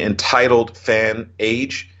extremely entitled fan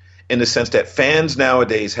age, in the sense that fans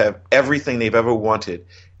nowadays have everything they've ever wanted,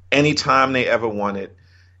 anytime they ever wanted,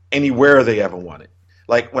 anywhere they ever wanted.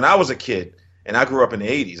 Like when I was a kid, and I grew up in the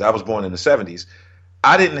 80s, I was born in the 70s,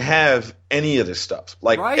 I didn't have any of this stuff.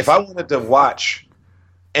 Like if I wanted to watch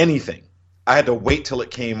anything, I had to wait till it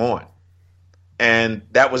came on. And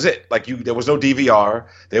that was it. Like there was no DVR.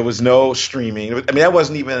 There was no streaming. I mean, that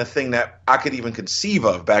wasn't even a thing that I could even conceive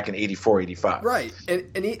of back in 84, 85. Right. And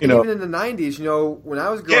even in the 90s, when I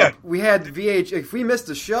was growing up, we had VH. If we missed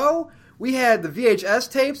a show, we had the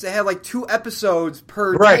VHS tapes that had like 2 episodes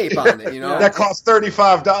per Right. tape on it. That cost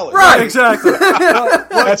 $35. Right, exactly.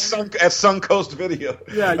 at Suncoast Video.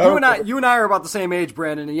 Yeah, you and I are about the same age,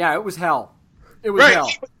 Brandon, and yeah, it was hell. It was Right.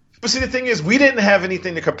 hell. But see, the thing is, we didn't have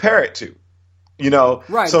anything to compare it to,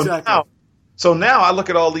 Right, So exactly. now I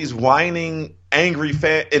look at all these whining, angry,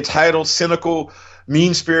 entitled, cynical,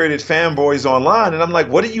 mean-spirited fanboys online, and I'm like,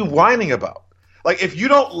 what are you whining about? Like, if you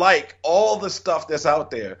don't like all the stuff that's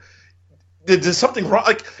out there, there's something wrong.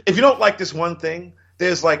 Like, if you don't like this one thing,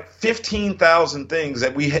 there's like 15,000 things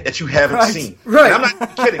that you haven't seen. Right. And I'm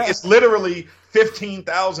not kidding. It's literally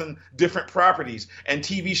 15,000 different properties and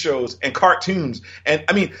TV shows and cartoons. And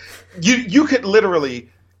I mean, you could literally,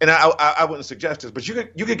 and I wouldn't suggest this, but you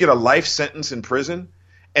could get a life sentence in prison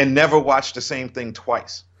and never watch the same thing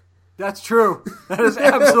twice. That's true. That is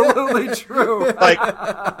absolutely true. Like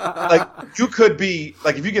you could be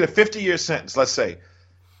like, if you get a 50-year sentence, let's say,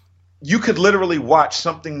 you could literally watch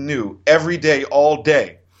something new every day, all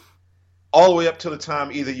day, all the way up to the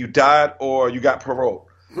time either you died or you got parole.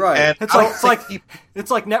 Right. And It's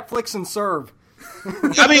like Netflix and Serve.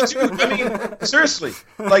 I mean, seriously,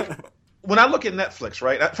 like when I look at Netflix,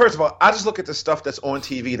 right? First of all, I just look at the stuff that's on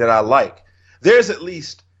TV that I like. There's at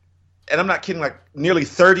least, and I'm not kidding, like nearly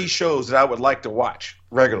 30 shows that I would like to watch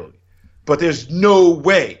regularly, but there's no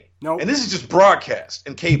way. Nope. And this is just broadcast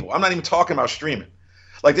and cable. I'm not even talking about streaming.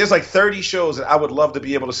 Like there's like 30 shows that I would love to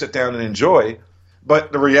be able to sit down and enjoy,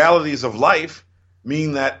 but the realities of life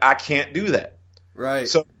mean that I can't do that. Right.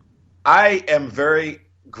 So I am very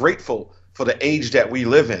grateful for the age that we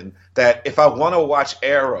live in, that if I want to watch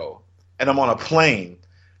Arrow and I'm on a plane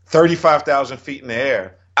 35,000 feet in the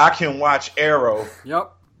air, I can watch Arrow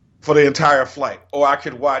Yep. for the entire flight. Or I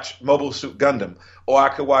could watch Mobile Suit Gundam. Or I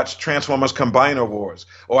could watch Transformers Combiner Wars.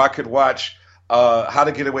 Or I could watch How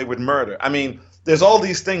to Get Away with Murder. I mean, there's all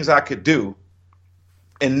these things I could do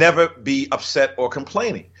and never be upset or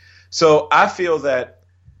complaining. So I feel that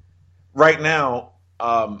right now,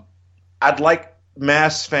 I'd like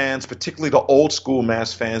Mass fans, particularly the old school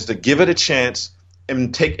Mass fans, to give it a chance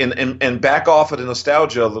and take and back off of the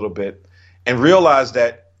nostalgia a little bit and realize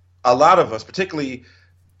that a lot of us, particularly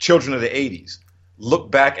children of the 80s,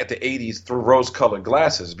 look back at the 80s through rose-colored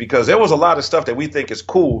glasses, because there was a lot of stuff that we think is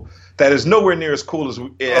cool that is nowhere near as cool as Oh,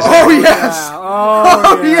 yes.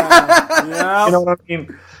 Oh, yeah. Yeah. You know what I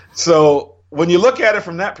mean? So when you look at it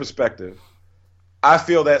from that perspective, I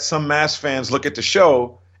feel that some Mass fans look at the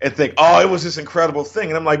show and think, oh, it was this incredible thing.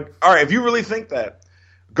 And I'm like, all right, if you really think that,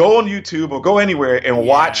 go on YouTube or go anywhere and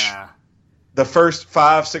watch the first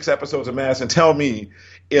 5-6 episodes of Mass and tell me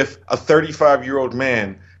if a 35-year-old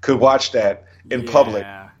man could watch that in public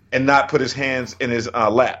and not put his hands in his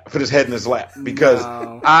lap, put his head in his lap. Because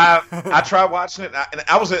I tried watching it, and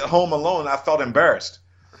I was at home alone, and I felt embarrassed.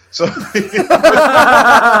 So I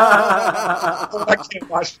can't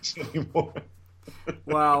watch this anymore.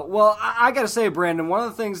 Wow. Well, I got to say, Brandon, one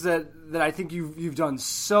of the things that I think you've done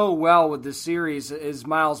so well with this series is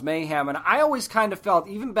Miles Mayhem. And I always kind of felt,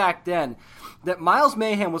 even back then, that Miles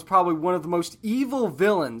Mayhem was probably one of the most evil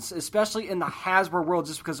villains, especially in the Hasbro world,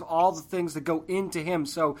 just because of all the things that go into him.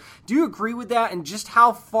 So do you agree with that? And just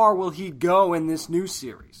how far will he go in this new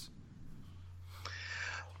series?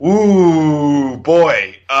 Ooh,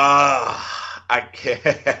 boy. I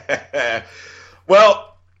can't.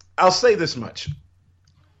 Well, I'll say this much.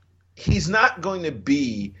 He's not going to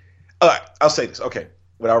be I'll say this, okay,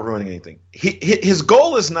 without ruining anything. His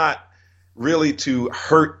goal is not really to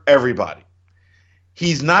hurt everybody.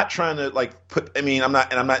 He's not trying to I'm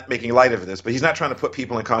not making light of this, but he's not trying to put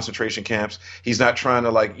people in concentration camps. He's not trying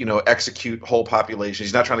to execute whole populations.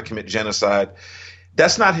 He's not trying to commit genocide.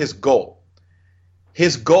 That's not his goal.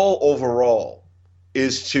 His goal overall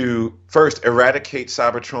is to first eradicate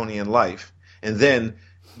Cybertronian life and then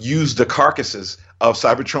use the carcasses of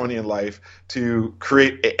Cybertronian life to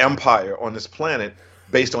create an empire on this planet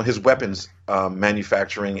based on his weapons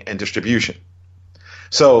manufacturing and distribution.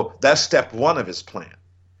 So that's step one of his plan.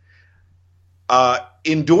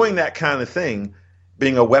 In doing that kind of thing,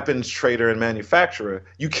 being a weapons trader and manufacturer,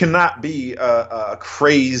 you cannot be a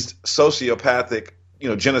crazed sociopathic,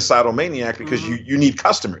 genocidal maniac, because you need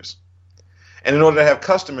customers. And in order to have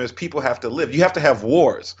customers, people have to live. You have to have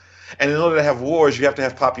wars. And in order to have wars, you have to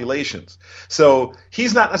have populations. So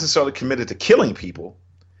he's not necessarily committed to killing people,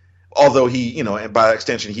 although he, and by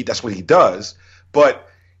extension, that's what he does. But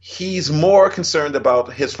he's more concerned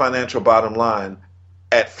about his financial bottom line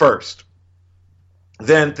at first.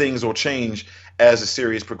 Then things will change as the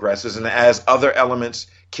series progresses and as other elements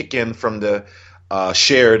kick in from the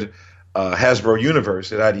shared Hasbro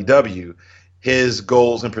universe at IDW. His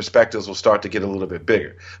goals and perspectives will start to get a little bit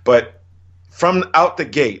bigger. But from out the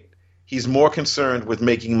gate, he's more concerned with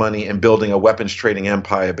making money and building a weapons trading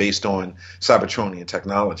empire based on Cybertronian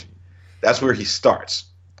technology. That's where he starts.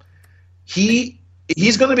 He's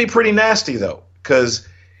going to be pretty nasty, though, because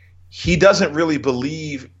he doesn't really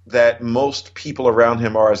believe that most people around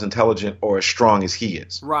him are as intelligent or as strong as he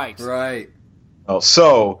is. Right.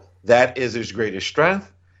 So that is his greatest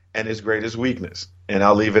strength and his greatest weakness. And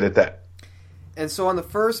I'll leave it at that. And so on the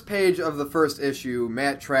first page of the first issue,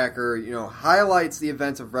 Matt Tracker, highlights the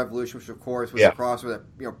events of Revolution, which of course was a crossover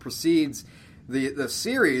that precedes the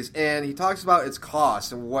series, and he talks about its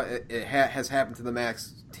cost and what has happened to the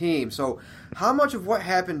Max team. So how much of what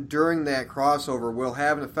happened during that crossover will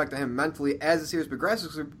have an effect on him mentally as the series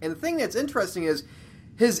progresses? And the thing that's interesting is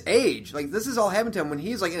his age. Like, this has all happened to him when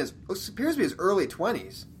he's like in his, appears to be his early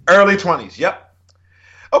 20s. Early 20s, yep.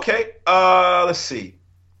 Okay, let's see.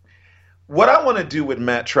 What I want to do with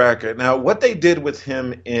Matt Tracker, now what they did with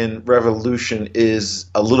him in Revolution is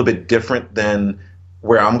a little bit different than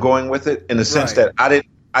where I'm going with it, in the sense that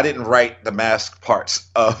I didn't write the mask parts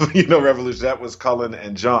of Revolution. That was Cullen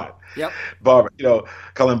and John Barber,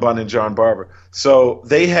 Cullen Bunn and John Barber. So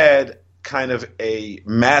they had kind of a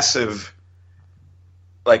massive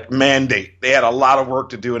mandate. They had a lot of work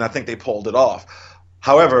to do, and I think they pulled it off.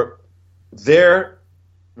 However, their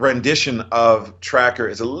rendition of Tracker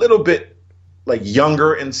is a little bit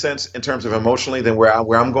younger in terms of emotionally than where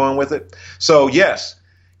I'm going with it. So yes,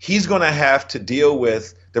 he's going to have to deal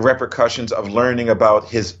with the repercussions of learning about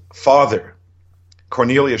his father,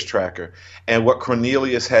 Cornelius Tracker, and what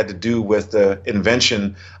Cornelius had to do with the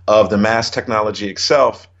invention of the mass technology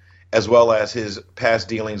itself, as well as his past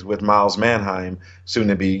dealings with Miles Mannheim, soon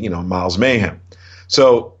to be, Miles Mayhem.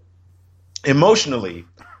 So emotionally,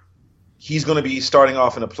 he's going to be starting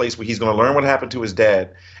off in a place where he's going to learn what happened to his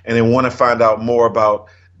dad and then want to find out more about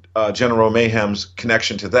General Mayhem's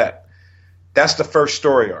connection to that. That's the first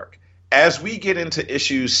story arc. As we get into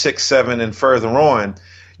issues 6, 7, and further on,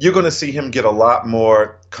 you're going to see him get a lot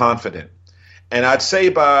more confident. And I'd say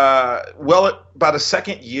by the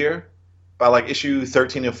second year, by issue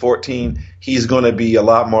 13 and 14, he's going to be a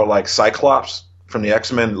lot more like Cyclops from the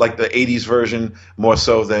X-Men, like the 80s version, more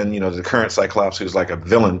so than, the current Cyclops, who's like a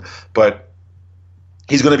villain. But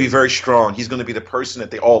he's going to be very strong. He's going to be the person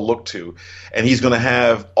that they all look to, and he's going to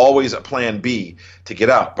have always a plan B to get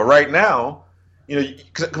out. But right now,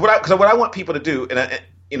 because what I want people to do, and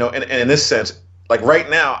in this sense, right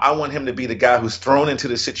now, I want him to be the guy who's thrown into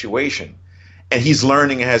the situation, and he's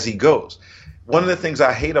learning as he goes. One of the things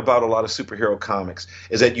I hate about a lot of superhero comics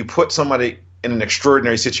is that you put somebody in an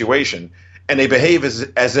extraordinary situation, and they behave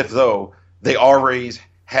as if though they already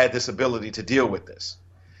had this ability to deal with this.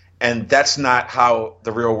 And that's not how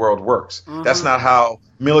the real world works. Mm-hmm. That's not how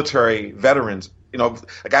military veterans, I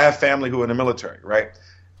have family who are in the military, right?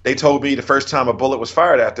 They told me the first time a bullet was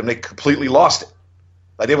fired at them, they completely lost it.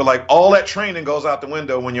 They were like, all that training goes out the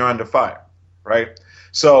window when you're under fire, right?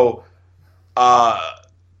 So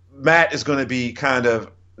Matt is going to be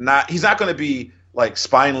he's not going to be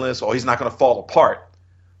spineless, or he's not going to fall apart,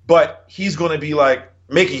 but he's going to be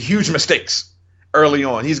making huge mistakes early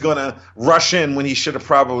on. He's going to rush in when he should have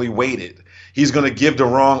probably waited. He's going to give the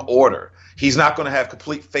wrong order. He's not going to have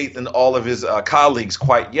complete faith in all of his colleagues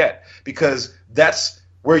quite yet, because that's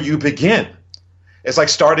where you begin. It's like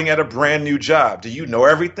starting at a brand new job. Do you know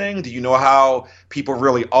everything? Do you know how people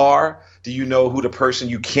really are? Do you know who the person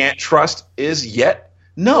you can't trust is yet?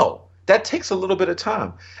 No, that takes a little bit of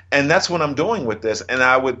time. And that's what I'm doing with this. And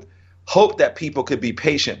I would hope that people could be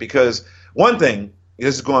patient, because one thing,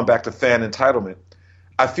 this is going back to fan entitlement,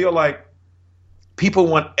 I feel like people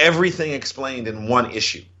want everything explained in one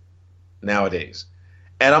issue nowadays.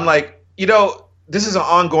 And I'm like, this is an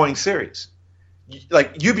ongoing series.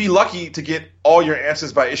 You'd be lucky to get all your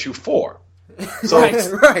answers by issue 4. So,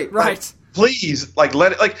 right. Please, let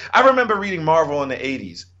it. I remember reading Marvel in the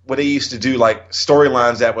 80s, where they used to do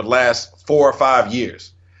storylines that would last 4 or 5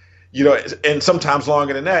 years, and sometimes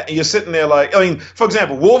longer than that. And you're sitting there for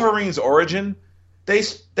example, Wolverine's origin, they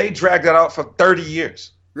dragged that out for 30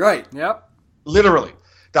 years. Right. Yep. Literally,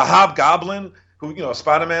 the Hobgoblin, who a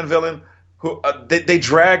Spider-Man villain. Who they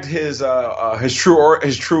dragged his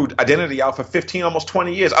true identity out for 15, almost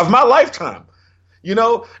 20 years of my lifetime, and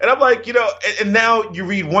I'm like, and now you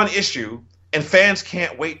read one issue and fans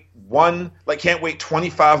can't wait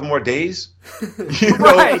 25 more days,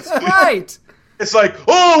 right. It's like,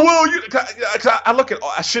 oh well, I look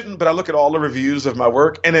at all the reviews of my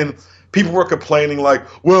work, and then people were complaining I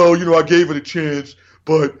gave it a chance,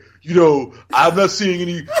 but I'm not seeing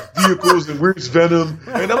any vehicles, and where's Venom?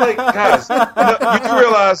 And I'm like, guys, you do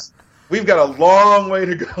realize we've got a long way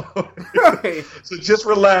to go. Right. So just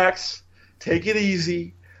relax, take it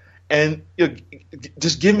easy, and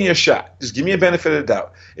just give me a shot. Just give me a benefit of the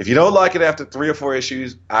doubt. If you don't like it after 3 or 4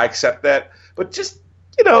 issues, I accept that. But just,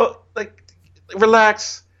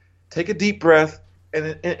 relax, take a deep breath,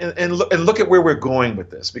 and look at where we're going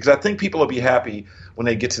with this. Because I think people will be happy when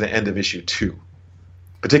they get to the end of issue 2,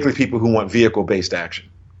 particularly people who want vehicle-based action.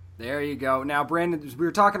 There you go. Now, Brandon, we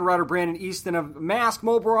were talking to writer Brandon Easton of Mask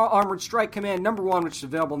Mobile Armored Strike Command #1, which is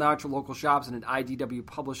available now at your local shops and at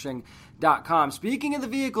idwpublishing.com. Speaking of the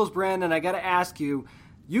vehicles, Brandon, I got to ask you,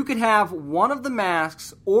 you could have one of the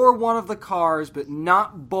masks or one of the cars, but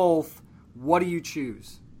not both. What do you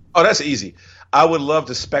choose? Oh, that's easy. I would love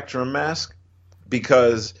the Spectrum mask,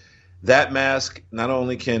 because that mask not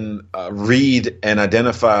only can read and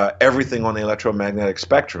identify everything on the electromagnetic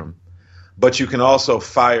spectrum, but you can also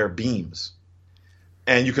fire beams,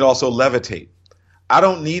 and you can also levitate. I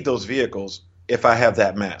don't need those vehicles if I have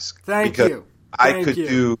that mask. Thank you.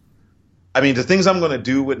 The things I'm going to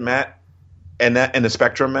do with Matt and the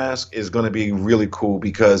Spectrum mask is going to be really cool,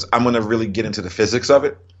 because I'm going to really get into the physics of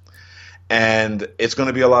it, and it's going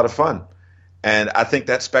to be a lot of fun. And I think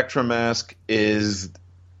that Spectrum mask is,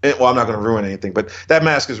 well, I'm not going to ruin anything, but that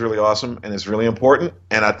mask is really awesome and it's really important.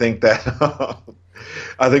 And I think that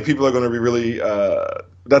I think people are going to be really I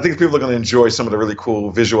think people are going to enjoy some of the really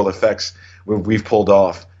cool visual effects we've pulled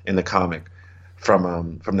off in the comic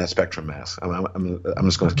from that Spectrum mask. I'm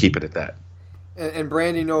just going to keep it at that. And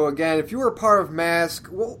Brandon, again, if you were a part of Mask,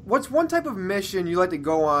 what's one type of mission you like to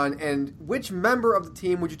go on, and which member of the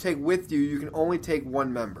team would you take with you? You can only take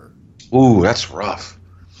one member. Ooh, that's rough.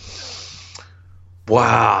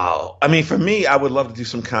 Wow. I mean, for me, I would love to do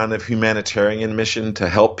some kind of humanitarian mission to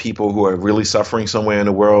help people who are really suffering somewhere in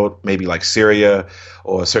the world, maybe like Syria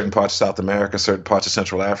or certain parts of South America, certain parts of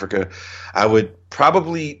Central Africa. I would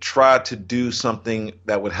probably try to do something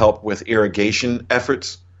that would help with irrigation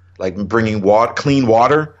efforts, like bringing clean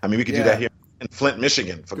water. I mean, we could do that here in Flint,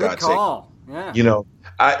 Michigan, for God's sake. Yeah.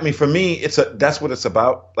 I mean, for me, that's what it's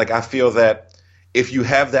about. Like, I feel that if you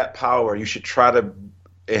have that power, you should try to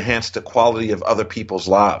enhance the quality of other people's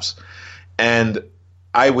lives. And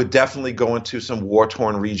I would definitely go into some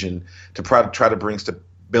war-torn region to try to bring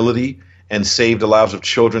stability and save the lives of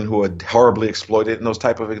children who are horribly exploited in those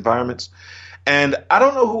type of environments. And I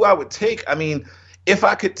don't know who I would take. I mean, if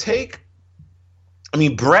I could take,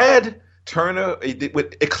 Brad Turner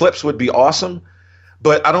with Eclipse would be awesome.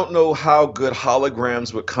 But I don't know how good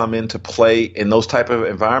holograms would come into play in those type of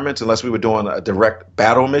environments unless we were doing a direct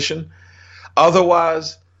battle mission.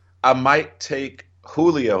 Otherwise, I might take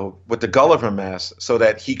Julio with the Gulliver mask so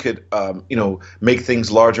that he could, make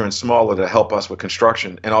things larger and smaller to help us with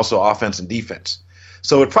construction and also offense and defense.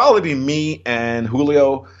 So it'd probably be me and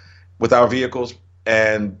Julio with our vehicles,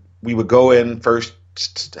 and we would go in first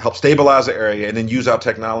to help stabilize the area and then use our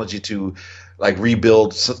technology to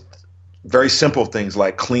rebuild very simple things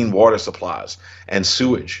like clean water supplies and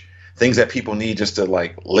sewage, things that people need just to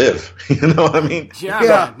live. You know what I mean?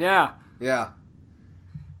 Yeah.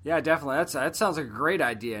 Yeah, definitely. That sounds like a great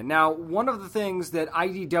idea. Now, one of the things that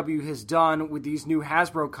IDW has done with these new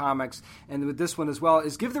Hasbro comics, and with this one as well,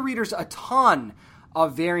 is give the readers a ton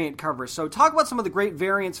of variant covers. So talk about some of the great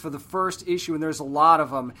variants for the first issue, and there's a lot of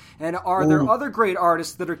them. And are there other great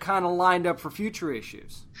artists that are kind of lined up for future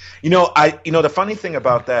issues? The funny thing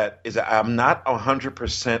about that is that I'm not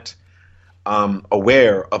 100%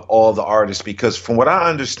 aware of all the artists, because from what I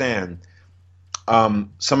understand,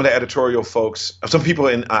 some of the editorial folks, some people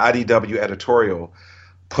in IDW editorial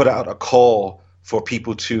put out a call for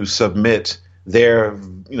people to submit their,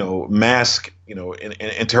 mask,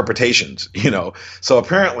 interpretations, So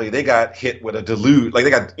apparently they got hit with a deluge, they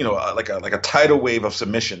got, like a tidal wave of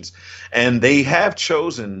submissions, and they have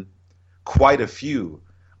chosen quite a few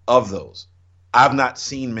of those. I've not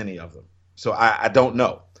seen many of them, so I don't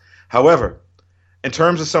know. However, in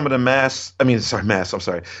terms of some of the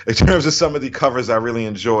in terms of some of the covers I really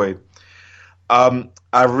enjoyed,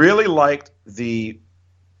 I really liked the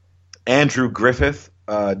Andrew Griffith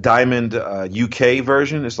Diamond UK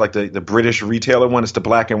version. It's like the British retailer one. It's the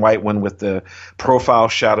black and white one with the profile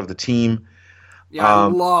shot of the team. Yeah, I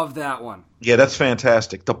love that one. Yeah, that's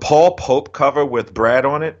fantastic. The Paul Pope cover with Brad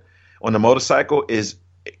on it, on the motorcycle, is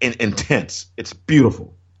intense. It's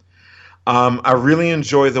beautiful. I really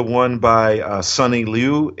enjoy the one by Sonny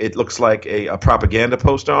Liu. It looks like a propaganda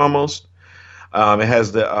poster almost. It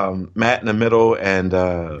has the Matt in the middle and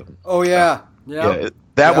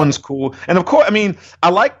that one's cool. And of course, I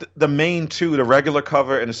like the main two, the regular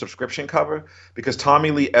cover and the subscription cover, because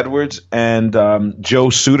Tommy Lee Edwards and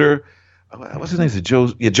Joe Suter. What's his name? Is it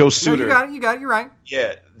Joe? Yeah, Joe Suter. No, you got it. You're right.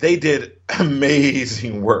 Yeah, they did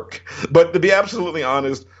amazing work. But to be absolutely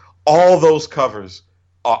honest, all those covers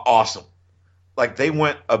are awesome. Like, they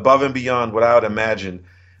went above and beyond what I would imagine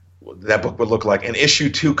that book would look like. And issue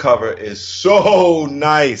 2 cover is so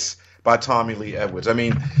nice by Tommy Lee Edwards. I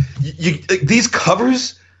mean, these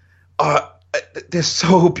covers they're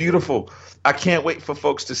so beautiful. I can't wait for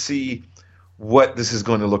folks to see what this is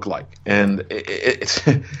going to look like, and it's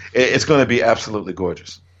going to be absolutely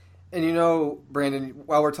gorgeous. And you know, Brandon,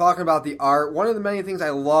 while we're talking about the art, one of the many things I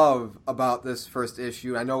love about this first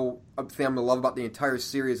issue, I know a thing I'm going to love about the entire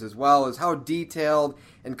series as well, is how detailed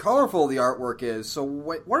and colorful the artwork is. So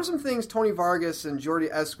what are some things Tony Vargas and Jordi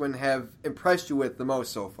Esquin have impressed you with the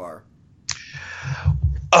most so far?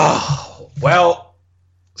 Oh, well,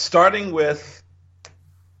 starting with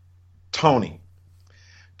Tony.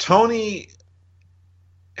 Tony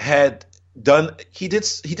had done, he did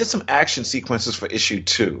some action sequences for issue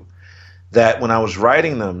 2 that when I was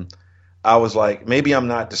writing them, I was like, maybe I'm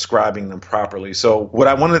not describing them properly. So one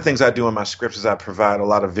of the things I do in my scripts is I provide a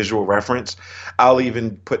lot of visual reference. I'll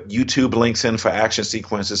even put YouTube links in for action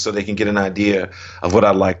sequences so they can get an idea of what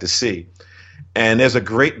I'd like to see. And there's a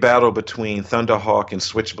great battle between Thunderhawk and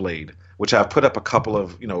Switchblade, which I've put up a couple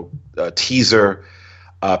of teaser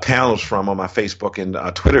panels from on my Facebook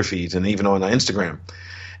and Twitter feeds, and even on Instagram.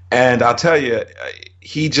 And I'll tell you,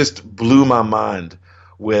 he just blew my mind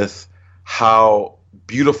with how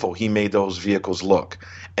beautiful he made those vehicles look,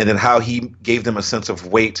 and then how he gave them a sense of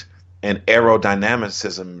weight and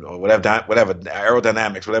aerodynamicism, or whatever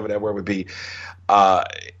aerodynamics, whatever that word would be, that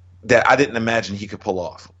I didn't imagine he could pull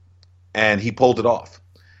off. And he pulled it off.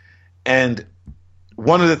 And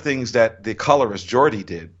one of the things that the colorist Jordi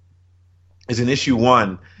did is in issue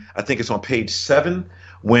 1, I think it's on page 7,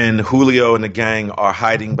 when Julio and the gang are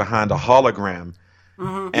hiding behind a hologram.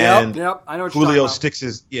 Mm-hmm. And yep, I know what Julio sticks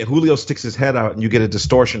his head out, and you get a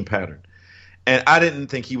distortion pattern. And I didn't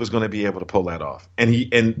think he was going to be able to pull that off.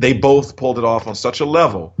 And they both pulled it off on such a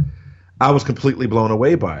level, I was completely blown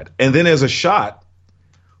away by it. And then there's a shot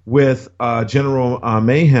with General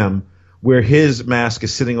Mayhem where his mask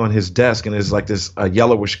is sitting on his desk, and there's like this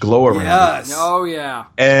yellowish glow around it. Yes. Oh, yeah.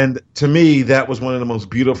 And to me, that was one of the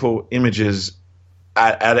most beautiful images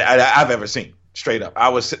I've ever seen, straight up. I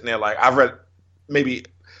was sitting there like, I've read maybe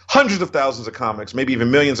hundreds of thousands of comics, maybe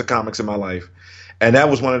even millions of comics in my life, and that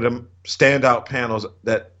was one of the standout panels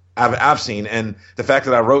that I've seen. And the fact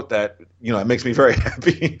that I wrote that, it makes me very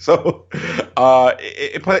happy. So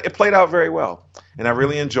it played out very well, and I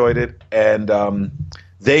really enjoyed it. And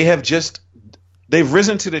they've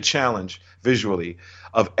risen to the challenge visually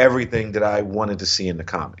of everything that I wanted to see in the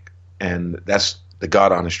comic, and that's the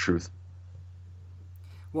God honest truth.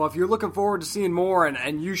 Well, if you're looking forward to seeing more,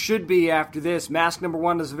 and you should be after this, Mask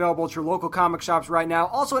 #1 is available at your local comic shops right now.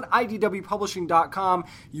 Also at IDWpublishing.com.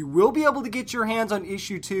 You will be able to get your hands on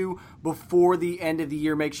issue 2 before the end of the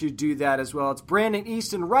year. Make sure you do that as well. It's Brandon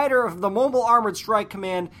Easton, writer of the Mobile Armored Strike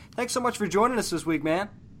Command. Thanks so much for joining us this week, man.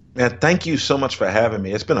 Man, thank you so much for having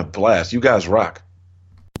me. It's been a blast. You guys rock.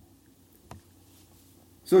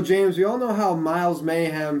 So, James, we all know how Miles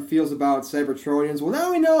Mayhem feels about Cybertronians. Well,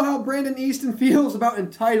 now we know how Brandon Easton feels about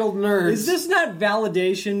entitled nerds. Is this not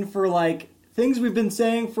validation for, things we've been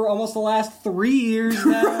saying for almost the last 3 years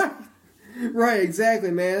now? Right, exactly,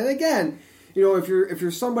 man. And again, if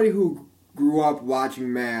you're somebody who grew up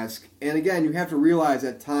watching Mask, and again, you have to realize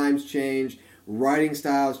that times change, writing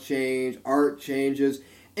styles change, art changes,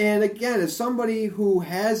 and again, as somebody who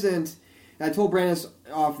hasn't, and I told Brandon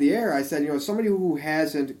off the air, I said, somebody who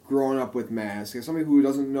hasn't grown up with Mask, as somebody who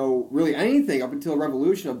doesn't know really anything up until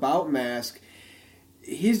Revolution about Mask,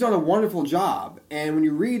 he's done a wonderful job. And when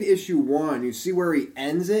you read issue 1, you see where he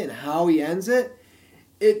ends it and how he ends it.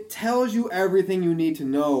 It tells you everything you need to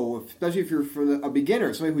know, especially if you're a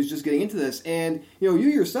beginner, somebody who's just getting into this. And, you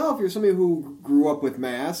yourself, you're somebody who grew up with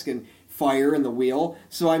Mask and Fire and the Wheel.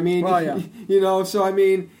 So, I mean, well, yeah.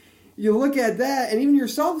 You look at that, and even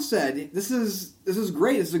yourself said, this is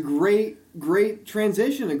great. This is a great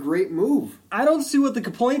transition, a great move. I don't see what the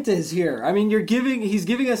complaint is here. I mean, he's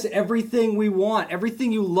giving us everything we want,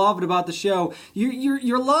 everything you loved about the show.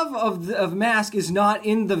 Your love of Mask is not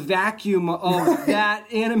in the vacuum of that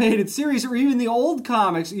animated series or even the old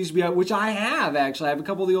comics that used to be out, which I have, actually. I have a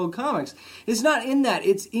couple of the old comics. It's not in that.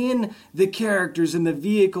 It's in the characters and the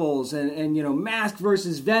vehicles and Mask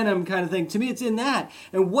versus Venom kind of thing. To me, it's in that.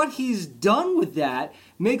 And what he's done with that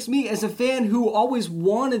makes me, as a fan who always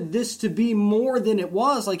wanted this to be more than it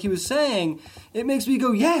was, like he was saying, it makes me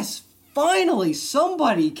go, yes, finally,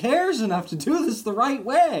 somebody cares enough to do this the right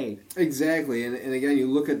way. Exactly, and again, you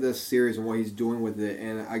look at this series and what he's doing with it,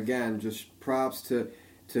 and again, just props to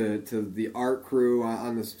the art crew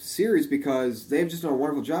on this series, because they've just done a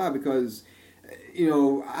wonderful job, because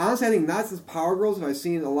honestly, I think not since Power Girls have I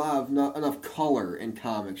seen a lot of not enough color in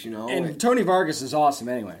comics. And Tony Vargas is awesome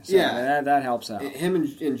anyway. So that helps out. Him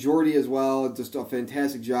and Jordy as well, just a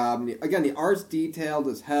fantastic job. And again, the art's detailed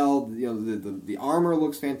as hell. The armor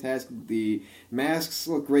looks fantastic. The masks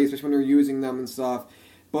look great, especially when they're using them and stuff.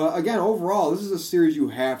 But again, overall, this is a series you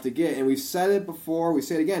have to get. And we've said it before, we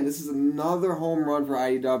say it again, this is another home run for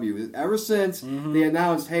IDW. Ever since they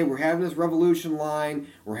announced, hey, we're having this Revolution line,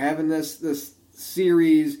 we're having this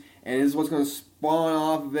series, and this is what's going to spawn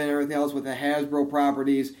off of it and everything else with the Hasbro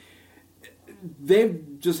properties, they've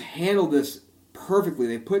just handled this perfectly.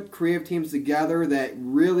 They put creative teams together that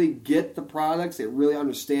really get the products, that really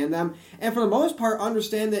understand them, and for the most part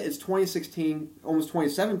understand that it's 2016, almost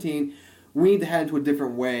 2017, we need to head into a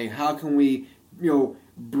different way. How can we,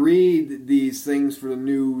 breed these things for the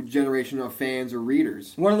new generation of fans or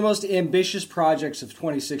readers? One of the most ambitious projects of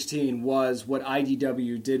 2016 was what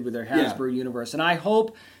IDW did with their Hasbro universe. And I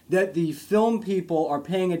hope that the film people are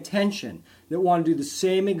paying attention, that want to do the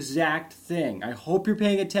same exact thing. I hope you're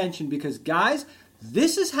paying attention because, guys,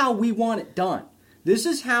 this is how we want it done. This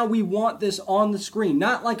is how we want this on the screen.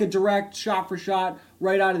 Not like a direct shot-for-shot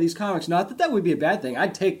right out of these comics. Not that that would be a bad thing.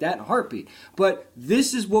 I'd take that in a heartbeat. But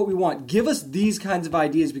this is what we want. Give us these kinds of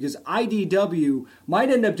ideas because IDW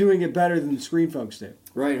might end up doing it better than the screen folks do.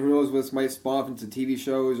 Right. Who knows what this might spawn off into TV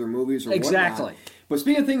shows or movies or exactly. whatnot. But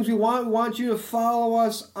speaking of things we want you to follow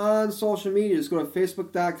us on social media. Just go to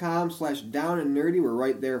facebook.com/downandnerdy. We're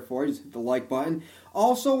right there for you. Just hit the like button.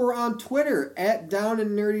 Also, we're on Twitter at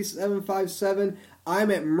downandnerdy757. I'm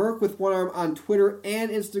at Merc with one arm on Twitter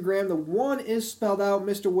and Instagram. The one is spelled out,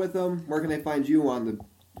 Mr. Witham. Where can they find you on the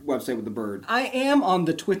website with the bird? I am on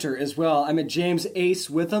the Twitter as well. I'm at James Ace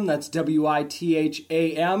Witham. That's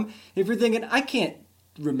Witham. If you're thinking, I can't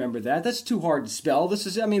remember that. That's too hard to spell. Will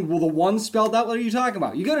the one spelled out? What are you talking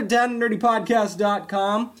about? You go to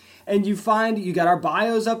downandnerdypodcast.com and you got our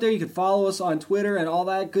bios up there. You can follow us on Twitter and all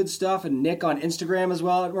that good stuff. And Nick on Instagram as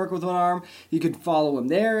well at Work With One Arm. You can follow him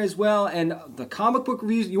there as well. And the comic book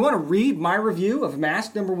reviews. You want to read my review of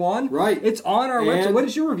Mask #1? Right. It's on our website. What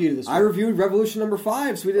is your review this week? I reviewed Revolution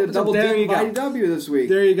 #5, so we did a double dip of IDW this week.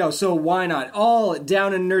 There you go. So why not? All at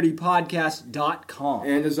downandnerdypodcast.com.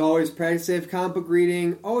 And as always, practice safe comic book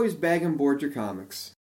reading. Always bag and board your comics.